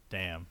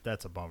 Damn,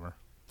 that's a bummer.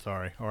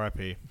 Sorry,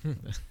 R.I.P.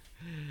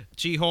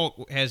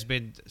 She-Hulk has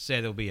been said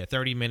it'll be a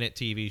 30-minute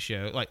TV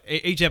show. Like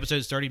each episode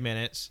is 30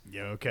 minutes.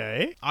 You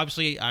okay?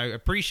 Obviously, I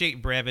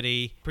appreciate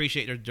brevity.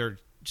 Appreciate they're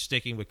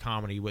sticking with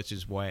comedy, which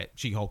is what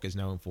She-Hulk is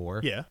known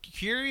for. Yeah.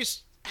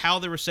 Curious how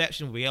the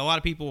reception will be. A lot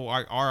of people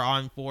are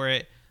on for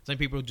it. Some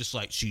people are just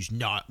like, she's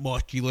not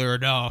muscular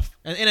enough.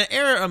 And in an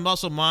era of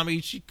muscle mommy,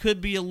 she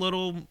could be a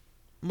little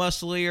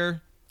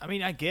musclier. I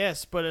mean, I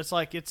guess, but it's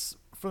like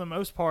for the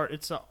most part,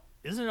 isn't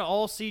it an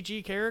all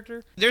CG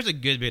character? There's a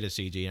good bit of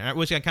CG,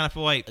 which I kind of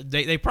feel like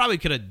they probably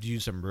could have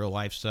used some real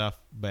life stuff,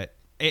 but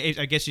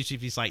I guess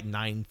if he's like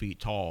 9 feet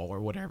tall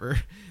or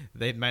whatever,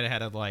 they might have had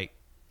to like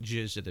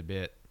jizzed it a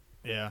bit.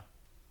 Yeah.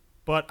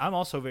 But I'm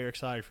also very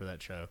excited for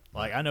that show.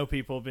 Like, I know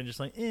people have been just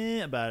like,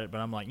 about it, but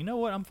I'm like, you know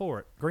what? I'm for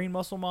it. Green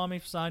Muscle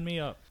Mommy, sign me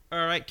up.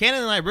 All right,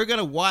 Cannon and I, we're going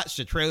to watch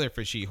the trailer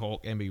for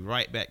She-Hulk and be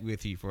right back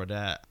with you for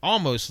that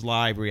almost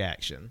live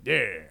reaction.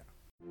 Yeah.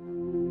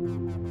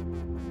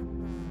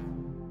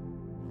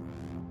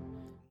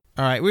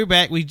 All right, we're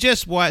back. We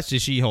just watched the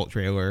She-Hulk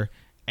trailer,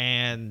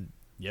 and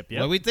Yep.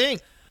 what do we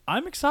think?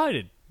 I'm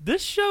excited.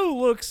 This show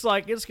looks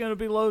like it's going to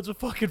be loads of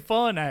fucking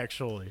fun,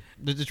 actually.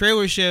 The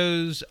trailer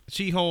shows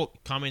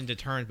She-Hulk coming to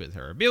terms with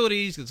her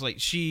abilities. It's like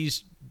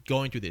she's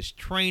going through this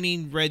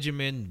training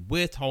regimen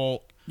with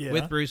Hulk,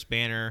 with Bruce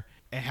Banner,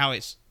 and how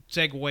it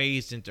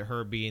segues into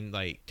her being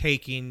like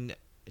taking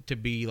to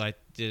be like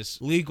this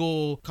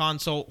legal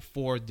consult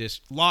for this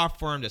law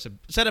firm that's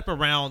set up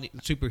around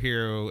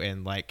superhero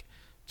and like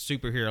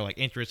superhero like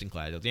interest and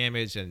collateral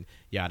damage and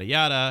yada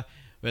yada.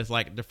 With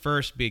like the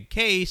first big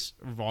case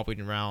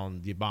revolving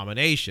around the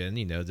Abomination,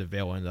 you know, the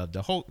villain of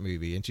the Hulk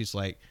movie, and she's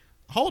like,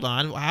 "Hold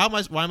on, why am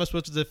I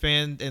supposed to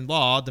defend in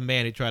law the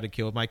man who tried to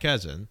kill my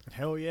cousin?"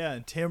 Hell yeah!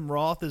 And Tim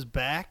Roth is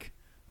back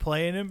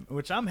playing him,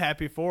 which I'm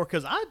happy for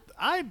because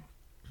I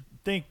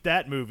think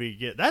that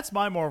movie that's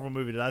my Marvel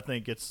movie that I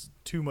think gets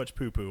too much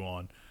poo poo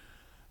on.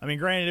 I mean,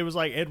 granted, it was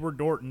like Edward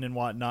Norton and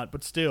whatnot,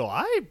 but still,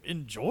 I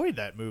enjoyed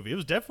that movie. It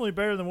was definitely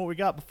better than what we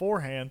got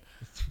beforehand.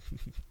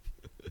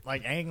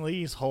 Like Ang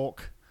Lee's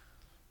Hulk,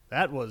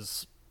 that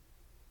was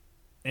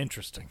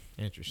interesting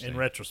in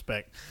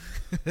retrospect.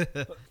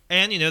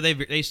 And you know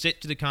they stick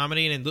to the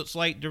comedy, and it looks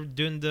like they're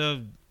doing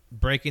the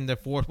breaking the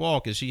fourth wall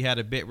because she had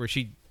a bit where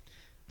she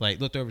like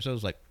looked over, so it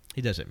was like,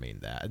 he doesn't mean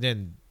that. And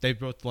then they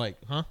both like,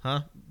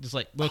 huh, just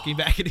like looking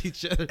back at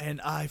each other. And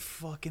I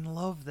fucking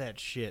love that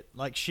shit.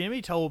 Like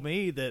Shimmy told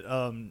me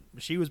that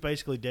she was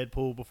basically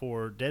Deadpool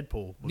before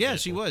Deadpool. Yeah,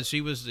 Deadpool.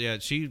 she was. Yeah,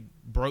 she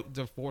broke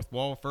the fourth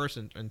wall first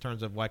in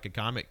terms of like a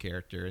comic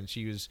character, and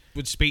she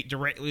would speak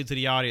directly to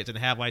the audience and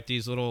have like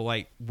these little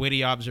like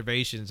witty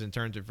observations in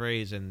terms of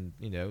phrase, and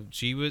you know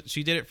she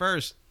did it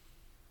first.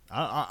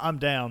 I'm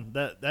down.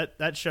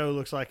 That show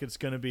looks like it's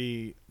going to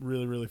be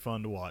really, really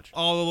fun to watch.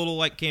 All the little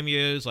like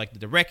cameos, like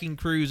the Wrecking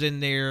Crew's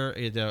in there,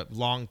 the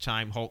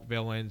long-time Hulk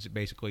villains,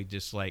 basically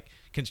just like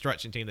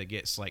construction team that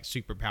gets like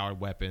super-powered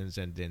weapons,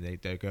 and then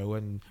they go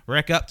and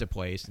wreck up the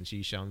place, and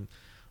she's shown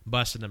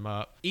busting them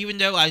up. Even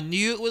though I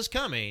knew it was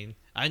coming,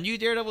 I knew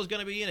Daredevil was going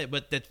to be in it,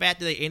 but the fact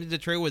that they ended the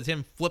trailer with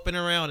him flipping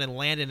around and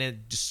landing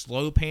and just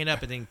slow pan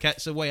up and then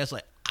cuts away, I was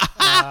like,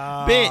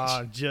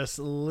 bitch. Just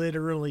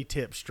literally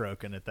tip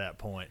stroking at that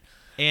point.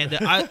 And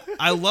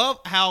I love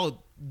how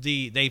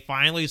they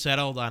finally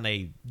settled on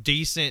a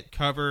decent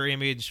cover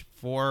image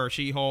for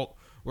She-Hulk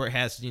where it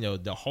has, you know,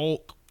 the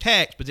Hulk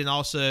text, but then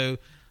also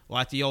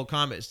like the old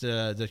comics,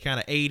 the kind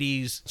of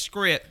 80s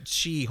script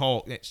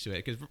She-Hulk next to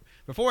it. Because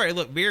before it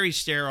looked very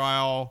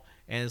sterile,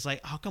 and it's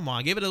like, oh, come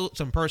on, give it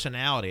some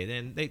personality.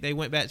 And then they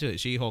went back to it,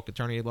 She-Hulk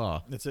Attorney at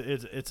Law.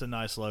 It's a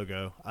nice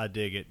logo. I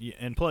dig it.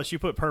 And plus, you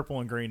put purple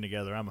and green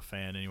together. I'm a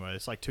fan anyway.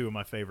 It's like two of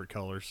my favorite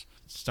colors.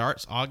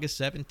 Starts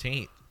August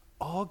 17th.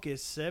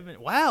 August 7th.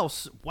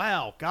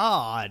 Wow.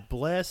 God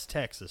bless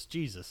Texas.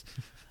 Jesus.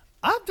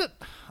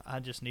 I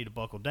just need to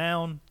buckle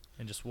down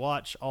and just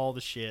watch all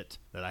the shit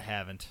that I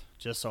haven't,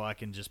 just so I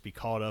can just be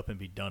caught up and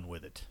be done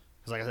with it.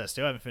 Because like I said, I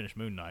still haven't finished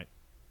Moon Knight.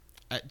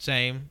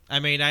 Same. I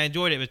mean, I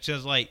enjoyed it, but it's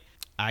just like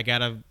I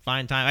gotta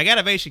find time. I got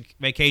a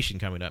vacation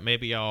coming up.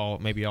 Maybe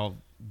I'll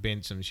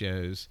binge some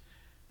shows.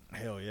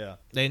 Hell yeah.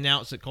 They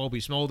announced that Colby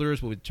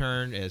Smulders will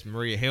return as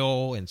Maria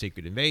Hill in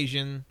Secret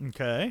Invasion.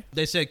 Okay.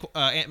 They said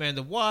Ant-Man and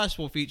the Wasp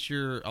will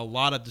feature a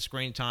lot of the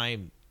screen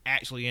time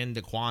actually in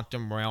the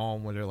quantum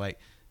realm, where they're like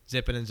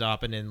zipping and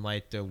zopping in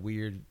like the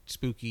weird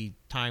spooky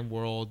time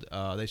world.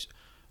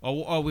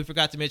 We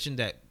forgot to mention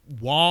that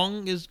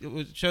Wong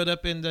showed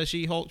up in the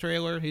She-Hulk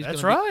trailer.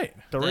 That's right.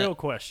 The real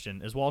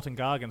question is Walton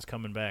Goggins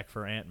coming back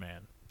for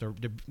Ant-Man.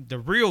 The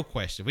real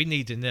question we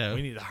need to know.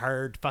 We need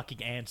hard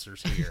fucking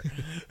answers here.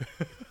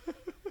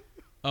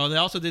 Oh, they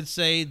also did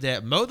say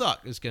that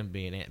MODOK is going to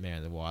be in Ant-Man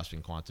and the Wasp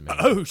in Quantumania.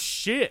 Oh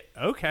shit!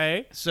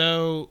 Okay.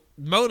 So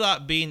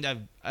MODOK being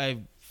a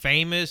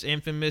famous,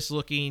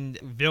 infamous-looking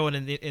villain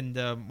in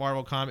the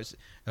Marvel comics,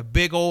 a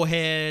big old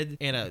head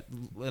and a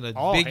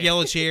big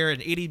yellow chair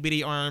and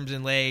itty-bitty arms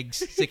and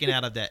legs sticking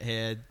out of that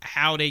head.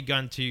 How are they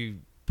going to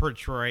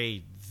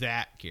portray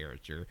that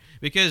character?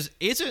 Because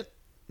isn't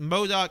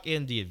MODOK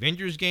in the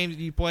Avengers game that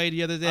you played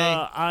the other day?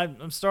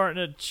 I'm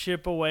starting to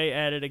chip away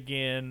at it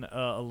again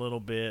a little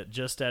bit,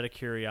 just out of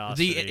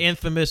curiosity. The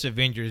infamous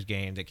Avengers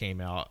game that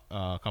came out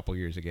a couple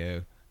years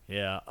ago.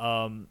 Yeah,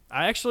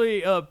 I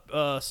actually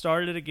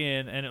started it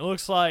again, and it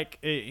looks like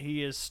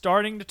he is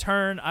starting to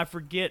turn. I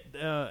forget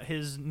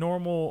his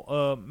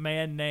normal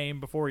man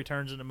name before he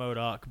turns into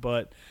MODOK,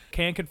 but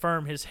can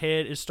confirm his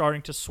head is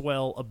starting to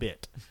swell a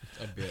bit.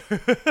 A bit.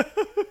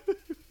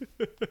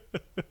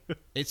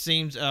 It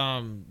seems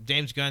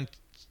James Gunn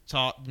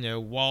thought,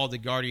 while the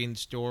Guardian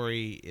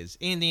story is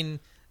ending,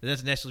 It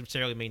doesn't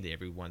necessarily mean that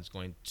everyone's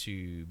going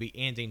to be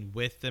ending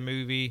with the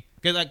movie.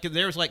 Because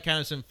there's like kind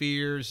of some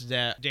fears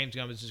that James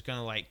Gunn is just going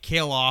to like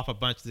kill off a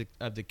bunch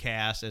of the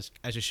cast as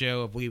a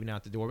show of leaving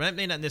out the door. But that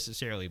may not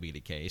necessarily be the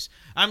case.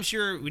 I'm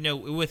sure,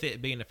 with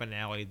it being a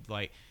finale,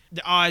 like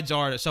the odds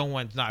are that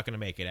someone's not going to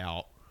make it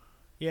out.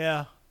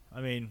 Yeah,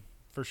 I mean,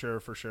 for sure.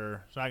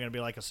 It's not going to be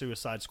like a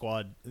Suicide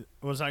Squad.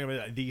 Well, it's not going to be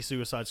like the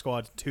Suicide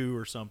Squad 2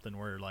 or something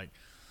where like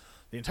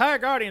the entire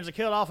Guardians are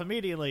killed off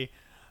immediately.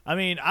 I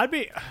mean,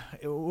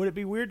 would it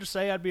be weird to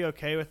say I'd be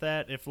okay with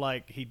that if,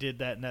 like, he did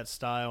that in that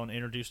style and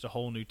introduced a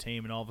whole new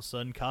team and all of a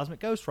sudden Cosmic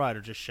Ghost Rider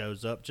just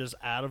shows up just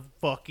out of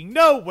fucking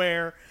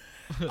nowhere?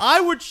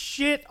 I would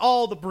shit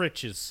all the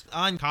britches.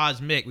 On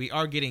Cosmic, we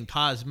are getting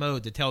Cosmo,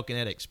 the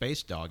telekinetic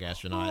space dog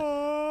astronaut.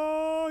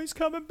 Oh, he's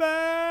coming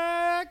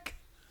back.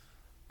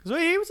 Because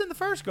he was in the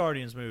first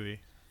Guardians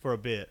movie for a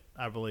bit,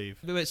 I believe.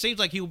 But it seems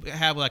like he'll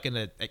have like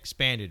an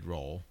expanded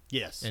role.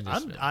 Yes, in this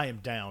film. I am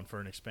down for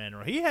an expander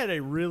role. He had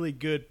a really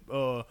good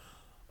a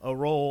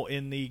role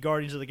in the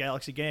Guardians of the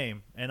Galaxy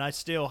game, and I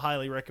still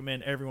highly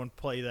recommend everyone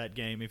play that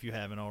game if you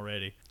haven't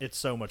already. It's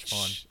so much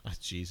fun. Oh,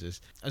 Jesus.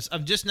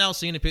 I'm just now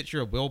seeing a picture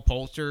of Will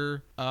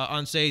Poulter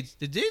on stage.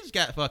 The dude's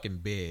got fucking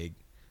big.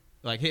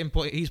 Like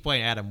he's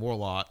playing Adam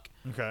Warlock,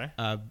 Okay.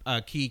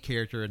 a key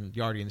character in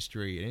Guardians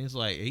 3, and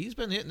he's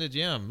been hitting the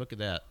gym. Look at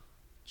that.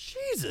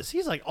 Jesus,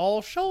 he's like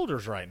all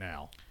shoulders right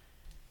now.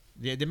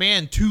 The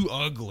man too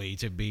ugly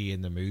to be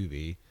in the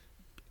movie,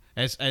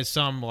 as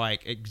some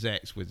like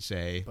execs would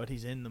say. But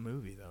he's in the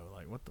movie though.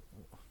 Like what the?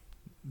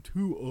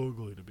 Too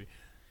ugly to be.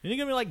 Isn't he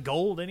gonna be like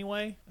gold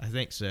anyway? I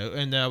think so.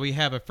 And we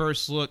have a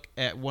first look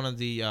at one of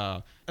the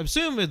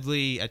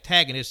assumedly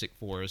antagonistic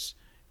force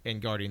in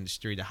Guardians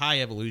 3, the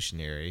High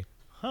Evolutionary.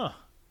 Huh.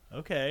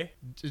 Okay.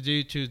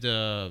 Due to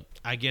the,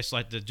 I guess,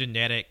 like the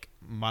genetic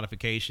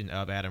modification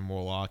of Adam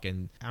Warlock,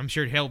 and I'm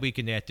sure he'll be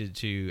connected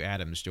to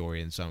Adam's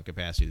story in some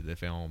capacity to the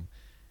film.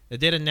 It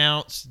did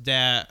announce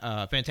that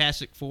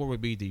Fantastic Four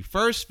would be the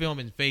first film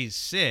in Phase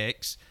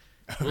 6,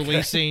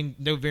 releasing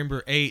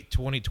November 8,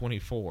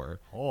 2024.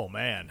 Oh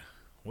man,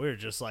 we're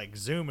just like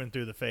zooming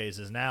through the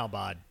phases now,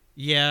 bud.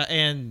 Yeah,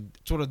 and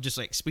sort of just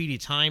like speedy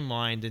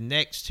timeline, the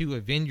next two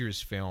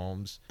Avengers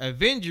films,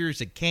 Avengers: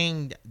 The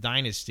Kang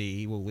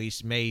Dynasty, will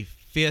release May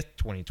 5th,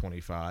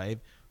 2025,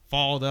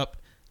 followed up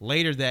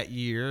later that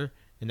year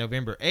in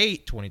November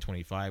 8,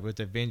 2025, with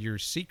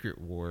Avengers: Secret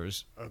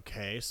Wars.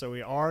 Okay, so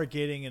we are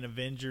getting an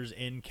Avengers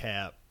end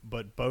cap,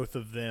 but both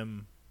of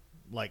them,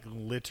 like,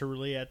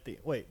 literally at the...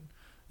 Wait,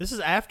 this is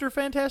after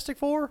Fantastic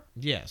Four?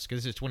 Yes,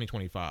 because this is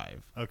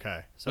 2025.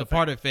 Okay. So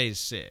part of Phase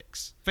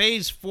 6.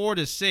 Phase 4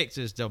 to 6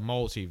 is the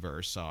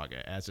Multiverse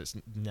Saga, as it's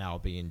now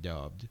being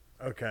dubbed.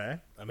 Okay.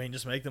 I mean,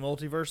 just make the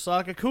Multiverse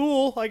Saga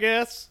cool, I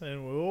guess,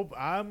 and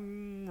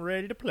I'm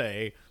ready to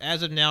play.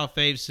 As of now,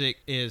 Phase 6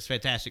 is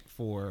Fantastic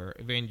Four,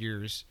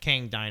 Avengers,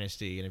 Kang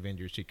Dynasty, and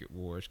Avengers: Secret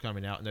Wars,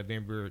 coming out in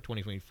November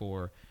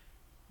 2024,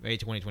 May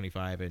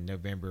 2025, and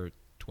November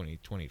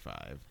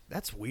 2025.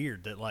 That's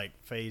weird that, like,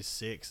 Phase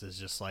 6 is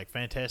just, like,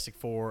 Fantastic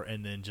Four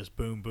and then just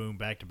boom, boom,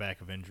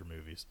 back-to-back Avenger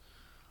movies.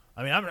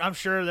 I mean, I'm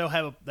sure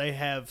they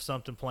have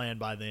something planned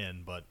by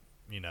then, but,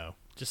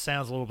 just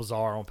sounds a little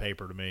bizarre on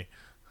paper to me.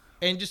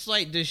 And just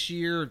like the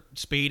sheer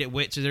speed at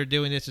which they're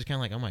doing this is kind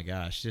of like, oh my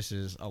gosh, this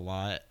is a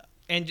lot.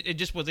 And it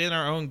just within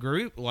our own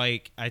group,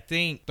 like, I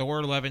think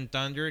Thor: Love and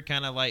Thunder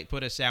kind of like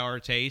put a sour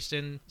taste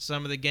in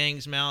some of the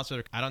gang's mouths.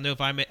 So I don't know if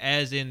I'm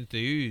as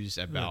enthused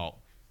about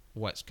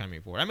what's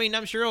coming forward. I mean,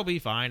 I'm sure it'll be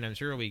fine. I'm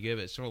sure it'll be good.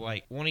 But it's sort of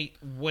like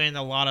when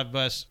a lot of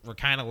us were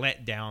kind of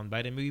let down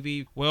by the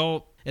movie,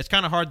 well, it's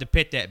kind of hard to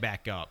pick that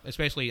back up,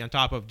 especially on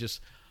top of just,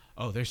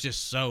 there's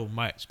just so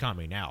much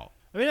coming out.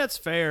 I mean, that's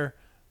fair.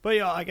 But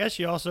I guess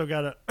you also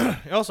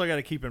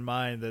gotta keep in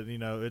mind that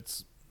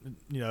it's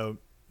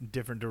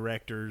different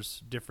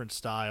directors, different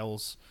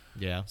styles.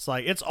 Yeah, it's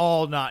like it's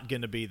all not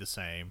going to be the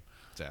same.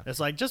 So.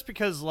 It's like just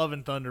because Love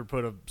and Thunder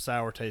put a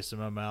sour taste in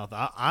my mouth,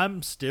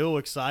 I'm still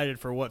excited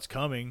for what's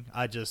coming.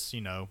 I just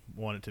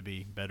want it to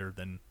be better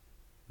than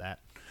that.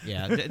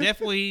 Yeah,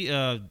 definitely.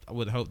 I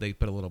would hope they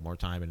put a little more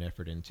time and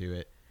effort into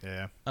it.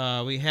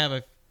 Yeah. We have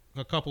a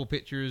couple of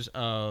pictures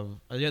of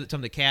some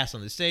of the cast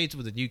on the stage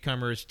with the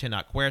newcomers,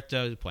 Tenoch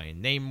Huerta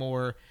playing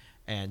Namor,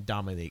 and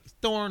Dominique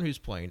Thorne, who's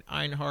playing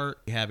Ironheart,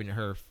 having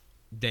her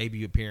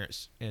debut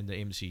appearance in the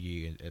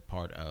MCU as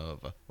part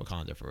of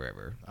Wakanda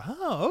Forever.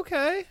 Oh,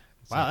 okay.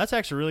 Wow, that's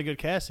actually really good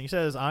casting. You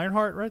said it's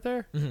Ironheart right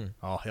there? Mm-hmm.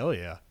 Oh, hell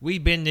yeah.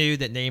 We've been knew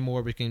that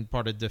Namor became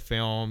part of the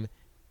film,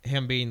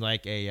 him being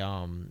like a,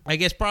 I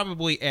guess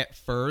probably at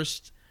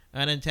first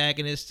an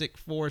antagonistic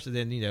force, and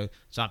then,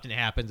 something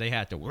happens. They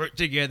have to work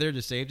together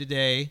to save the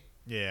day.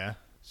 Yeah.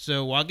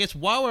 So I guess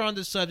while we're on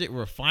the subject,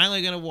 we're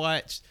finally going to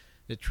watch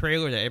the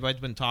trailer that everybody's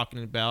been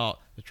talking about,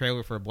 the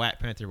trailer for Black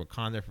Panther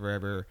Wakanda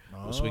Forever,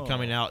 which will be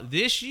coming out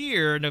this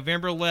year,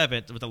 November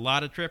 11th, with a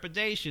lot of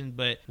trepidation,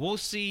 but we'll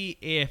see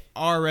if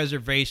our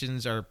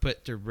reservations are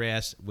put to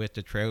rest with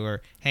the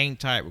trailer. Hang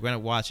tight. We're going to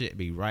watch it and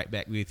be right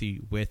back with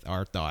you with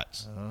our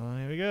thoughts.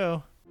 Here we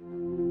go.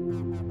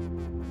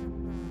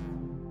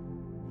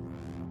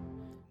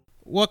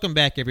 welcome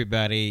back,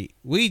 everybody.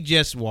 We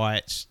just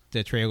watched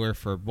the trailer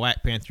for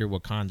Black Panther: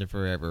 Wakanda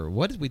Forever.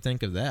 What did we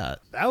think of that?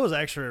 That was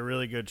actually a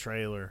really good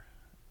trailer.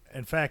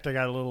 In fact, I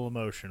got a little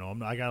emotional.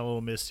 I got a little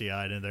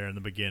misty-eyed in there in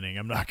the beginning.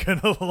 I'm not going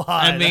to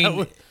lie. I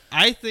mean,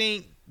 I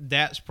think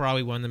that's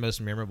probably one of the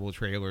most memorable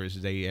trailers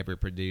they ever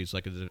produced.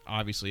 Like, it's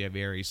obviously a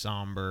very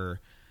somber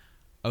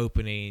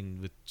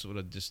opening with sort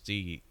of just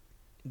the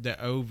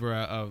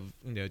aura of,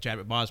 you know,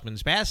 Chadwick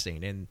Boseman's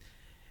passing,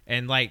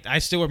 and like I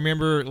still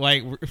remember,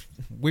 like,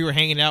 we were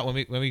hanging out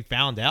when we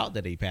found out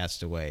that he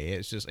passed away. It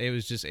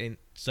was just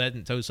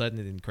so sudden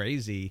and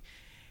crazy,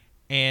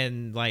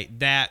 and like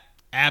that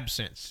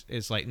absence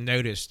is like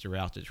noticed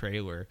throughout the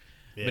trailer.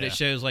 Yeah. But it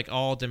shows like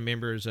all the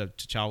members of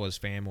T'Challa's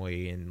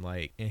family and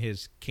like in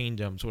his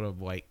kingdom sort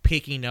of like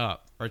picking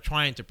up or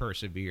trying to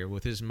persevere,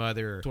 with his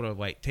mother sort of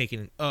like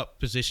taking up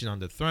position on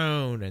the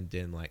throne, and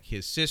then like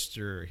his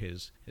sister,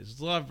 his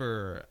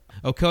lover,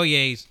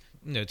 Okoye's,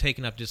 you know,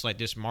 taking up just like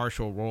this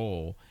martial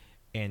role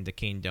in the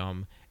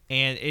kingdom.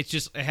 And it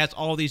has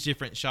all these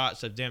different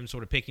shots of them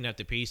sort of picking up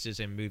the pieces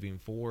and moving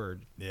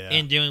forward,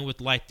 and dealing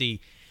with like the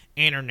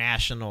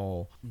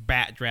international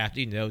backdraft,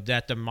 you know,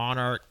 that the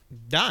monarch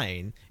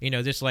dying, you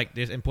know, just like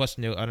this, and plus,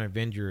 you know, an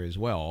Avenger as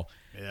well.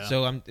 Yeah.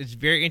 So it's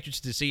very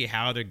interesting to see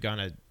how they're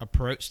gonna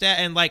approach that,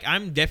 and like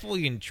I'm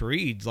definitely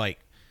intrigued, like,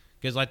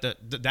 because like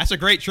that's a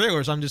great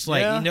trailer. So I'm just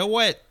like, you know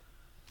what,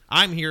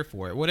 I'm here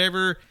for it.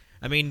 Whatever.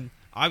 I mean,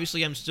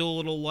 obviously, I'm still a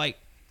little like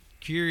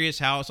curious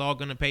how it's all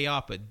gonna pay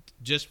off, but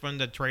just from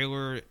the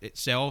trailer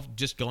itself,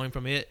 just going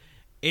from it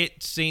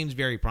seems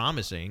very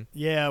promising.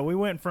 Yeah, we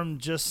went from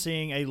just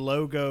seeing a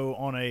logo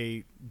on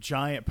a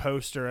giant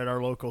poster at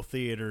our local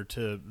theater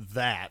to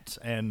that,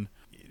 and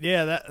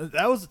yeah,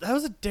 that was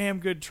a damn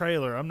good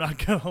trailer. I'm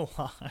not gonna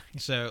lie.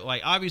 So,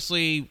 like,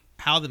 obviously,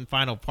 how the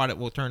final product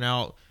will turn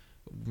out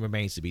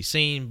remains to be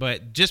seen.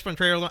 But just from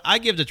trailer, I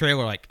give the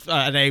trailer like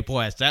an A+.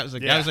 That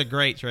was a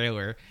great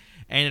trailer.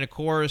 And of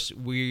course,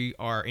 we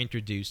are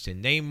introduced to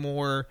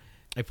Namor,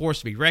 a force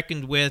to be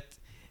reckoned with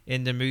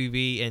in the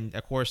movie. And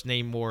of course,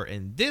 Namor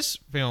in this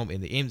film in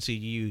the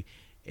MCU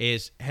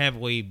is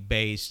heavily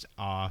based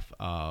off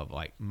of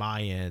like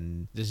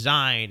Mayan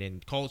design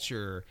and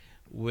culture,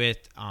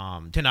 with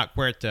Tenoch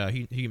Huerta,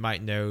 who you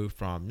might know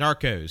from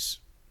Narcos.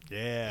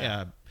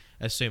 Yeah.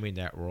 Assuming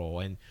that role.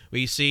 And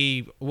we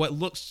see what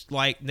looks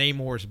like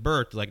Namor's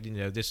birth, like, you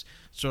know, this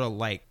sort of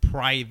like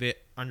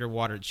private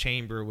underwater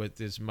chamber with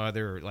his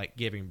mother like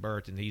giving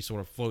birth, and he's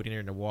sort of floating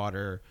in the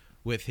water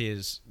with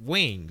his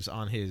wings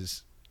on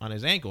his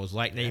ankles,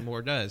 like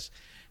Namor does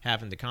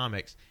have in the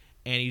comics.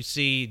 And you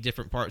see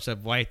different parts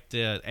of like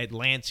the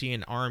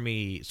Atlantean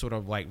army sort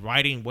of like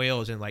riding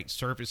whales and like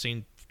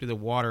surfacing through the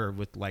water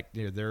with like,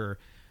 you know, their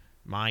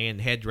Mayan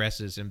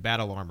headdresses and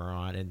battle armor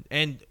on,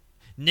 and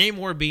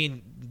Namor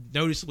being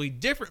noticeably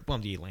different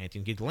from the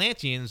Atlanteans. The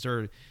Atlanteans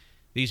are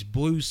these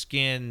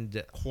blue-skinned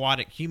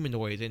aquatic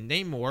humanoids, and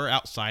Namor,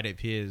 outside of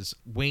his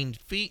winged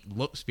feet,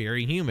 looks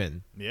very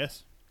human.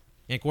 Yes.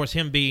 And of course,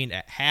 him being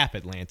at half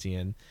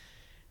Atlantean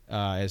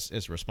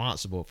is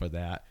responsible for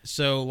that.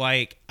 So,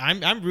 like,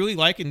 I'm really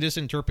liking this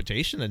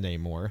interpretation of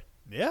Namor.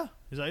 Yeah,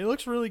 he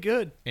looks really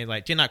good. And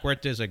like Tenoch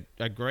Huerta is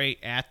a great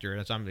actor,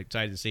 and so I'm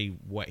excited to see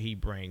what he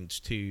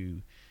brings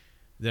to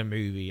the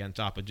movie, on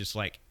top of just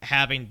like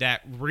having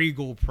that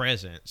regal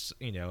presence,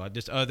 you know,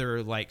 this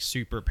other like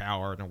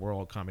superpower in the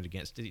world coming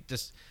against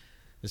this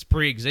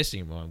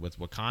pre-existing one with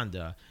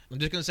Wakanda. I'm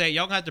just gonna say,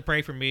 y'all gonna have to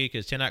pray for me,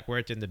 because Tenoch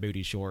Huerta in the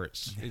booty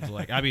shorts, it's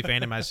like I'll be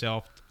fanning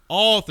myself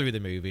all through the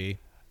movie.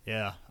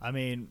 Yeah, I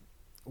mean,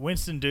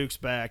 Winston Duke's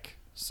back,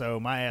 so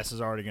my ass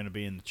is already gonna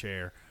be in the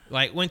chair.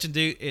 Like Winston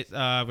Duke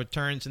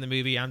returns in the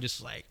movie, I'm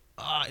just like,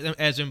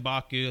 as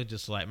M'Baku,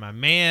 just like my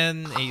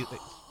man.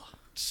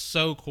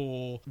 So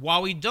cool.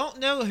 While we don't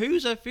know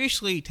who's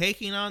officially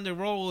taking on the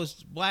role as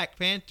Black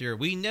Panther,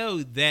 we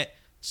know that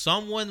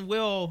someone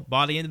will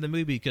by the end of the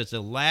movie, because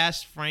the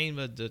last frame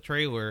of the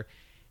trailer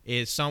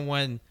is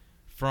someone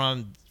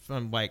from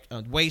like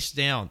waist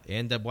down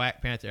in the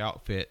Black Panther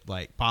outfit,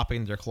 like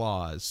popping their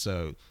claws.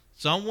 So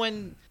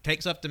someone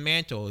takes up the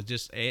mantle.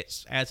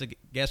 It's as a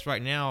guess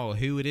right now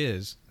who it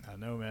is. I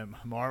know, man.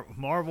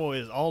 Marvel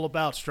is all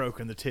about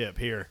stroking the tip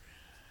here.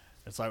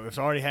 It's like it's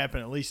already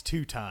happened at least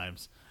 2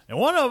 times. And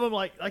one of them,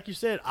 like you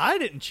said, I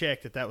didn't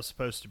check that was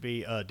supposed to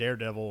be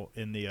Daredevil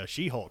in the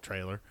She-Hulk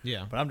trailer.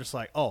 Yeah. But I'm just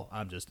like, oh,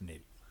 I'm just an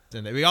idiot.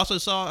 And we also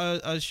saw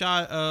a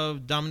shot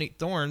of Dominique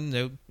Thorne, you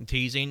know,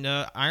 teasing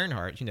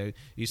Ironheart. You know,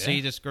 you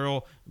see this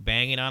girl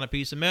banging on a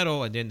piece of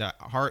metal, and then the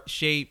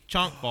heart-shaped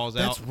chunk falls out.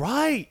 That's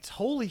right.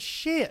 Holy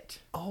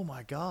shit. Oh,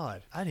 my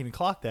God. I didn't even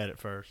clock that at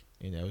first.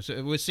 You know, so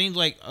it seems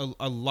like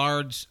a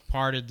large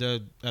part of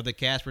the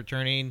cast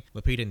returning.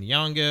 Lupita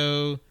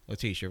Nyong'o,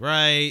 Letitia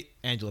Wright,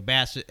 Angela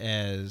Bassett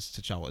as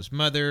T'Challa's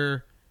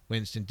mother,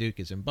 Winston Duke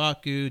as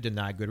M'Baku,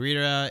 Danai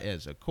Gurira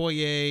as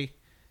Okoye.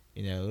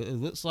 You know, it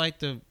looks like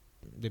the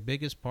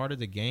biggest part of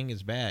the gang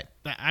is back.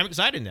 I'm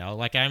excited now.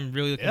 Like, I'm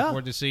really looking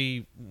forward to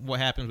see what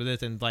happens with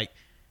this, and like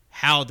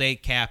how they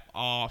cap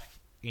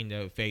off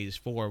Phase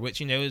 4, which,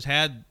 has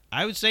had,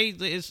 I would say,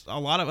 it's a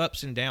lot of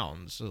ups and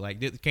downs. So,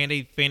 like, can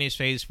they finish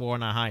Phase 4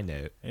 on a high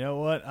note? You know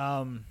what?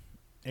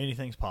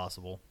 Anything's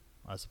possible,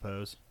 I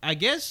suppose. I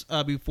guess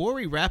before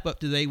we wrap up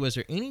today, was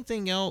there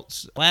anything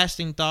else,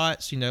 lasting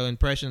thoughts,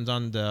 impressions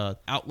on the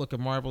outlook of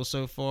Marvel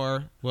so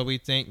far? What we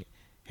think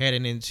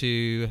heading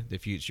into the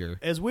future?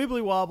 As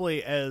wibbly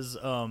wobbly as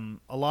a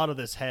lot of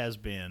this has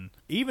been,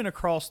 even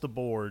across the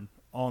board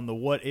on the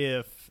What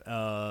If,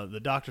 the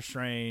Doctor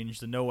Strange,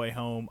 the No Way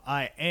Home,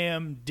 I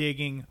am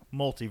digging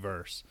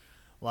multiverse.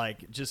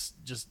 Like, just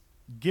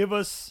give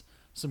us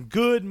some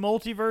good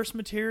multiverse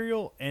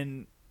material,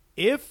 and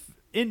if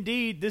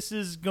indeed this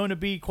is going to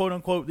be quote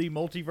unquote the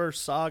multiverse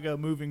saga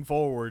moving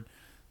forward,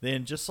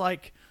 then just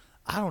like,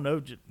 I don't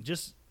know,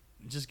 just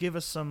give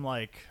us some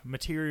like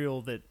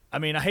material that, I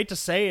mean, I hate to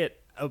say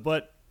it,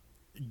 but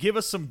give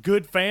us some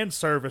good fan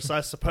service,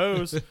 I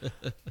suppose.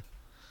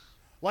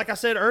 Like I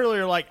said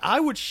earlier, like, I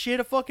would shit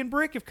a fucking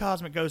brick if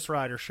Cosmic Ghost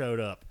Rider showed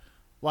up.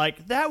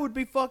 Like, that would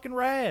be fucking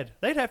rad.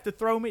 They'd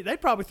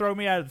probably throw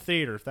me out of the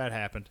theater if that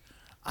happened.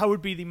 I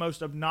would be the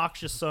most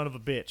obnoxious son of a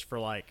bitch for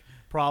like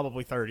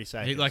probably 30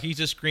 seconds. He's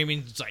just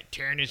screaming, just like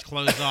tearing his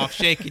clothes off,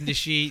 shaking the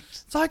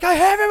sheets. It's like, I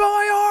have him on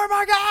my arm,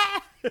 my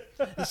God.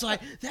 It's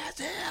like,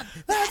 that's him.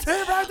 That's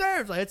him right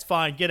there. It's like, it's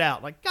fine, get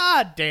out. Like,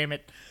 God damn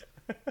it.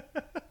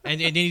 and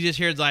then you just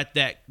hear like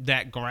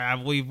that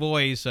gravelly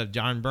voice of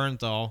John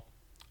Bernthal.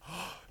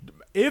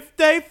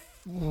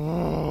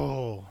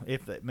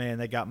 Man,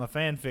 they got my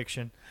fan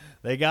fiction.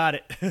 They got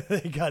it.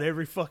 They got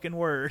every fucking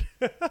word.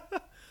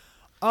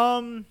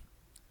 I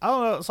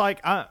don't know. It's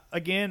like, I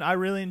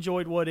really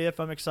enjoyed What If.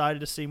 I'm excited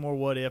to see more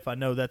What If. I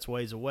know that's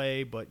ways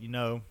away, but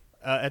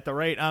at the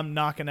rate I'm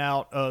knocking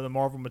out the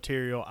Marvel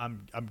material,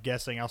 I'm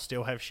guessing I'll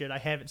still have shit I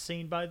haven't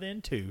seen by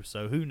then too.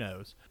 So who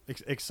knows?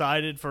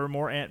 Excited for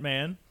more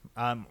Ant-Man.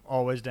 I'm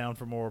always down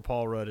for more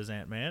Paul Rudd as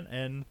Ant-Man,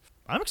 and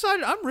I'm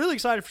excited. I'm really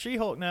excited for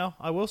She-Hulk now.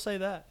 I will say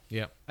that.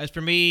 Yeah. As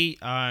for me,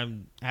 I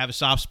have a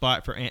soft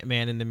spot for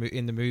Ant-Man in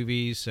the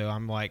movies, so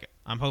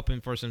I'm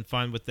hoping for some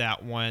fun with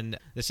that one.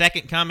 The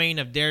second coming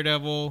of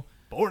Daredevil.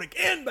 Born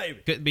again, baby.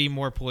 Couldn't be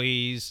more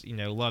pleased.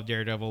 Love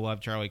Daredevil, love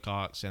Charlie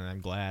Cox, and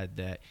I'm glad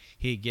that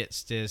he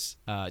gets this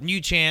new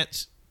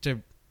chance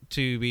to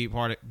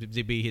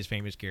be his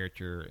famous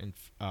character and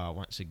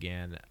once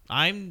again.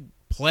 I'm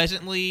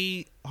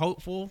pleasantly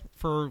hopeful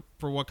for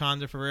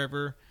Wakanda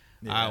Forever.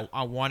 Yeah.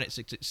 I want it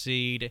to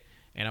succeed,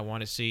 and I want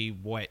to see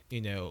what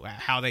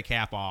how they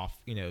cap off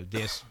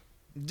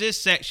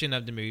this section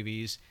of the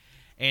movies.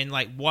 And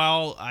like,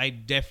 while I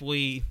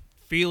definitely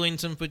feeling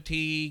some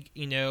fatigue,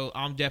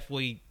 I'm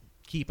definitely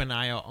keep an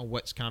eye out on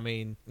what's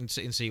coming and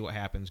see what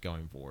happens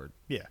going forward.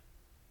 Yeah,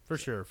 for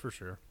sure.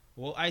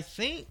 Well, I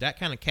think that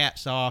kind of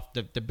caps off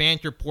the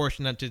banter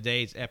portion of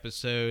today's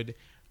episode.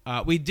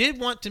 We did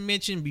want to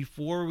mention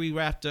before we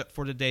wrapped up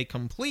for today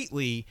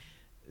completely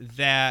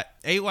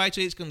that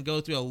AYJ is going to go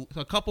through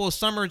a couple of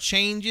summer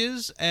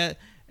changes as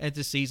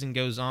the season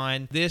goes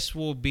on. This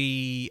will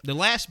be the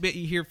last bit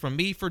you hear from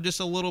me for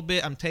just a little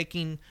bit. I'm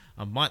taking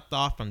a month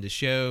off from the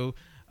show.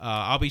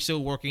 I'll be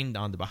still working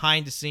on the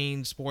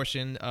behind-the-scenes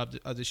portion of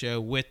the show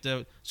with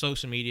the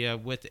social media,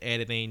 with the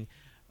editing.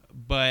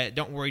 But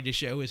don't worry, the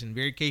show is in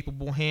very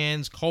capable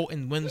hands.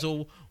 Colton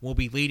Wenzel will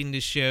be leading the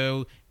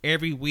show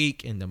every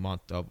week in the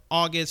month of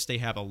August. They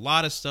have a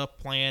lot of stuff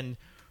planned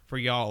for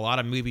y'all, a lot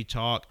of movie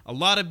talk, a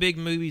lot of big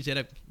movies that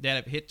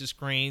have hit the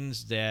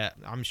screens that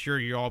I'm sure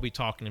you'll all be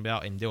talking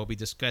about, and they'll be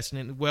discussing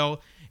it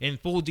well in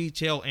full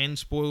detail and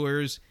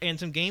spoilers, and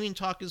some gaming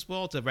talk as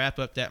well to wrap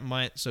up that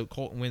month. So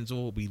Colton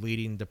Wenzel will be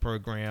leading the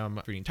program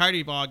for the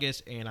entirety of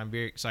August, and I'm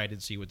very excited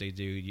to see what they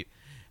do.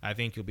 I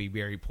think you'll be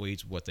very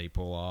pleased with what they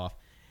pull off.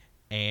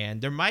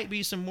 And there might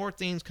be some more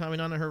things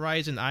coming on the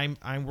horizon.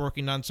 I'm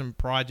working on some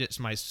projects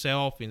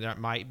myself, and there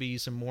might be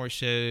some more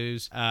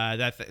shows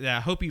that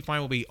I hope you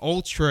find will be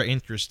ultra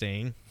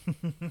interesting.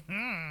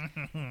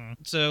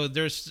 So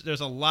there's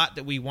a lot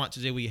that we want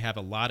to do. We have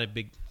a lot of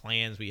big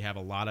plans. We have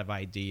a lot of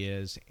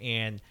ideas,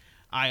 and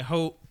I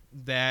hope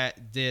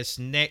that this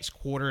next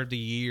quarter of the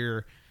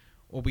year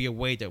will be a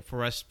way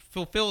for us to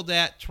fulfill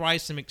that, try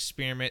some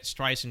experiments,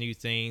 try some new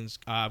things.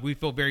 We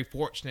feel very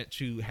fortunate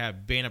to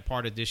have been a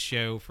part of this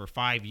show for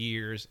 5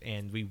 years,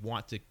 and we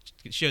want the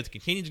show to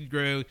continue to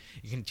grow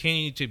and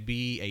continue to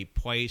be a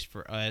place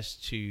for us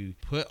to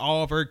put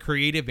all of our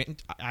creative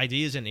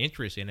ideas and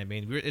interests in. I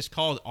mean, it's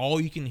called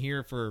All You Can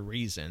Hear for a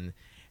reason,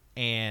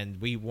 and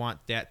we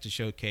want that to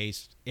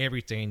showcase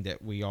everything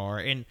that we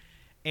are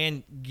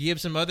and give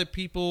some other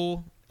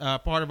people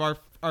part of our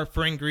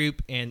friend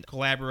group and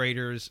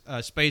collaborators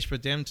space for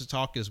them to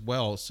talk as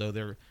well.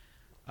 So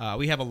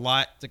we have a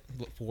lot to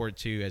look forward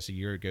to as the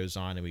year goes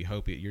on, and we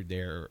hope that you're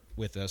there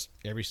with us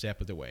every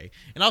step of the way.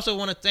 And also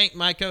want to thank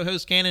my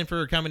co-host Cannon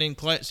for coming in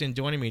clutch and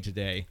joining me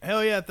today.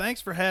 Hell yeah, thanks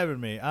for having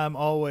me. I'm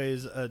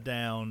always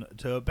down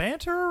to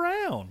banter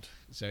around.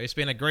 So it's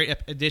been a great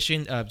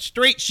edition of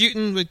Straight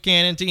Shooting with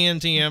Cannon,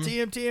 TMTM.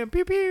 TMTM,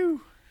 pew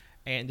pew.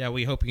 And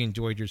we hope you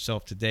enjoyed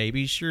yourself today.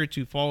 Be sure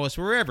to follow us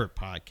wherever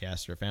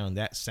podcasts are found.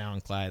 That's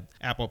SoundCloud,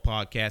 Apple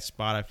Podcasts,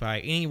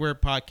 Spotify, anywhere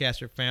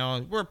podcasts are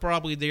found. We're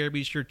probably there.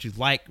 Be sure to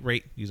like,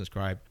 rate, and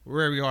subscribe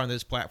wherever you are on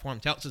this platform.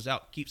 It helps us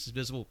out, keeps us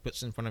visible, puts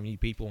us in front of you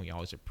people, and we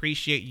always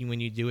appreciate you when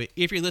you do it.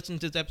 If you're listening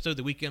to this episode,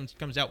 the weekend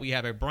comes out, we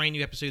have a brand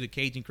new episode of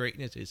Caging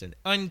Greatness. It's an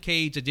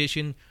uncaged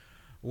edition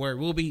where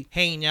we'll be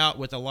hanging out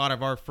with a lot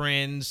of our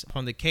friends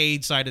on the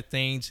cage side of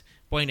things,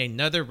 playing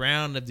another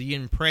round of the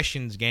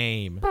Impressions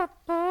game.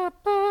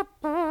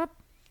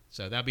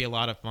 So that'll be a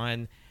lot of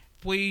fun.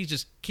 Please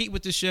just keep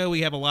with the show.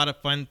 We have a lot of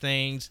fun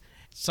things.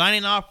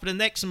 Signing off for the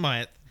next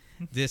month,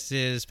 this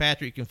is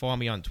Patrick. You can follow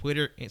me on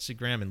Twitter,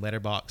 Instagram, and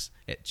Letterboxd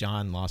at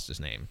John Lost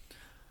His Name.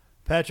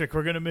 Patrick,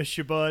 we're going to miss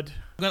you, bud.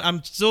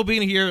 I'm still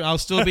being here. I'll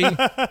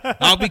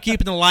be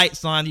keeping the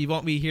lights on. You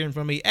won't be hearing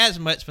from me as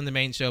much from the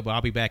main show, but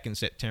I'll be back in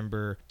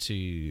September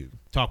to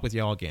talk with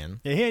y'all again.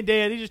 Yeah, he ain't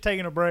dead. He's just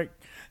taking a break.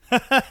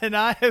 And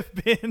I have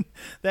been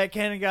That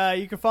Cannon Guy.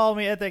 You can follow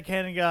me at That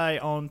Cannon Guy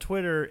on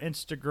Twitter,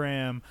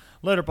 Instagram,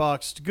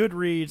 Letterboxd,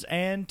 Goodreads,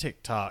 and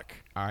TikTok.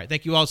 All right.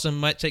 Thank you all so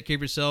much. Take care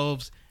of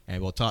yourselves,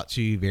 and we'll talk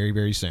to you very,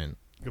 very soon.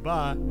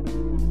 Goodbye.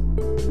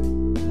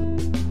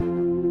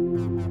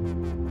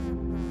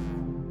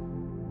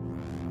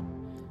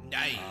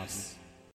 Nice.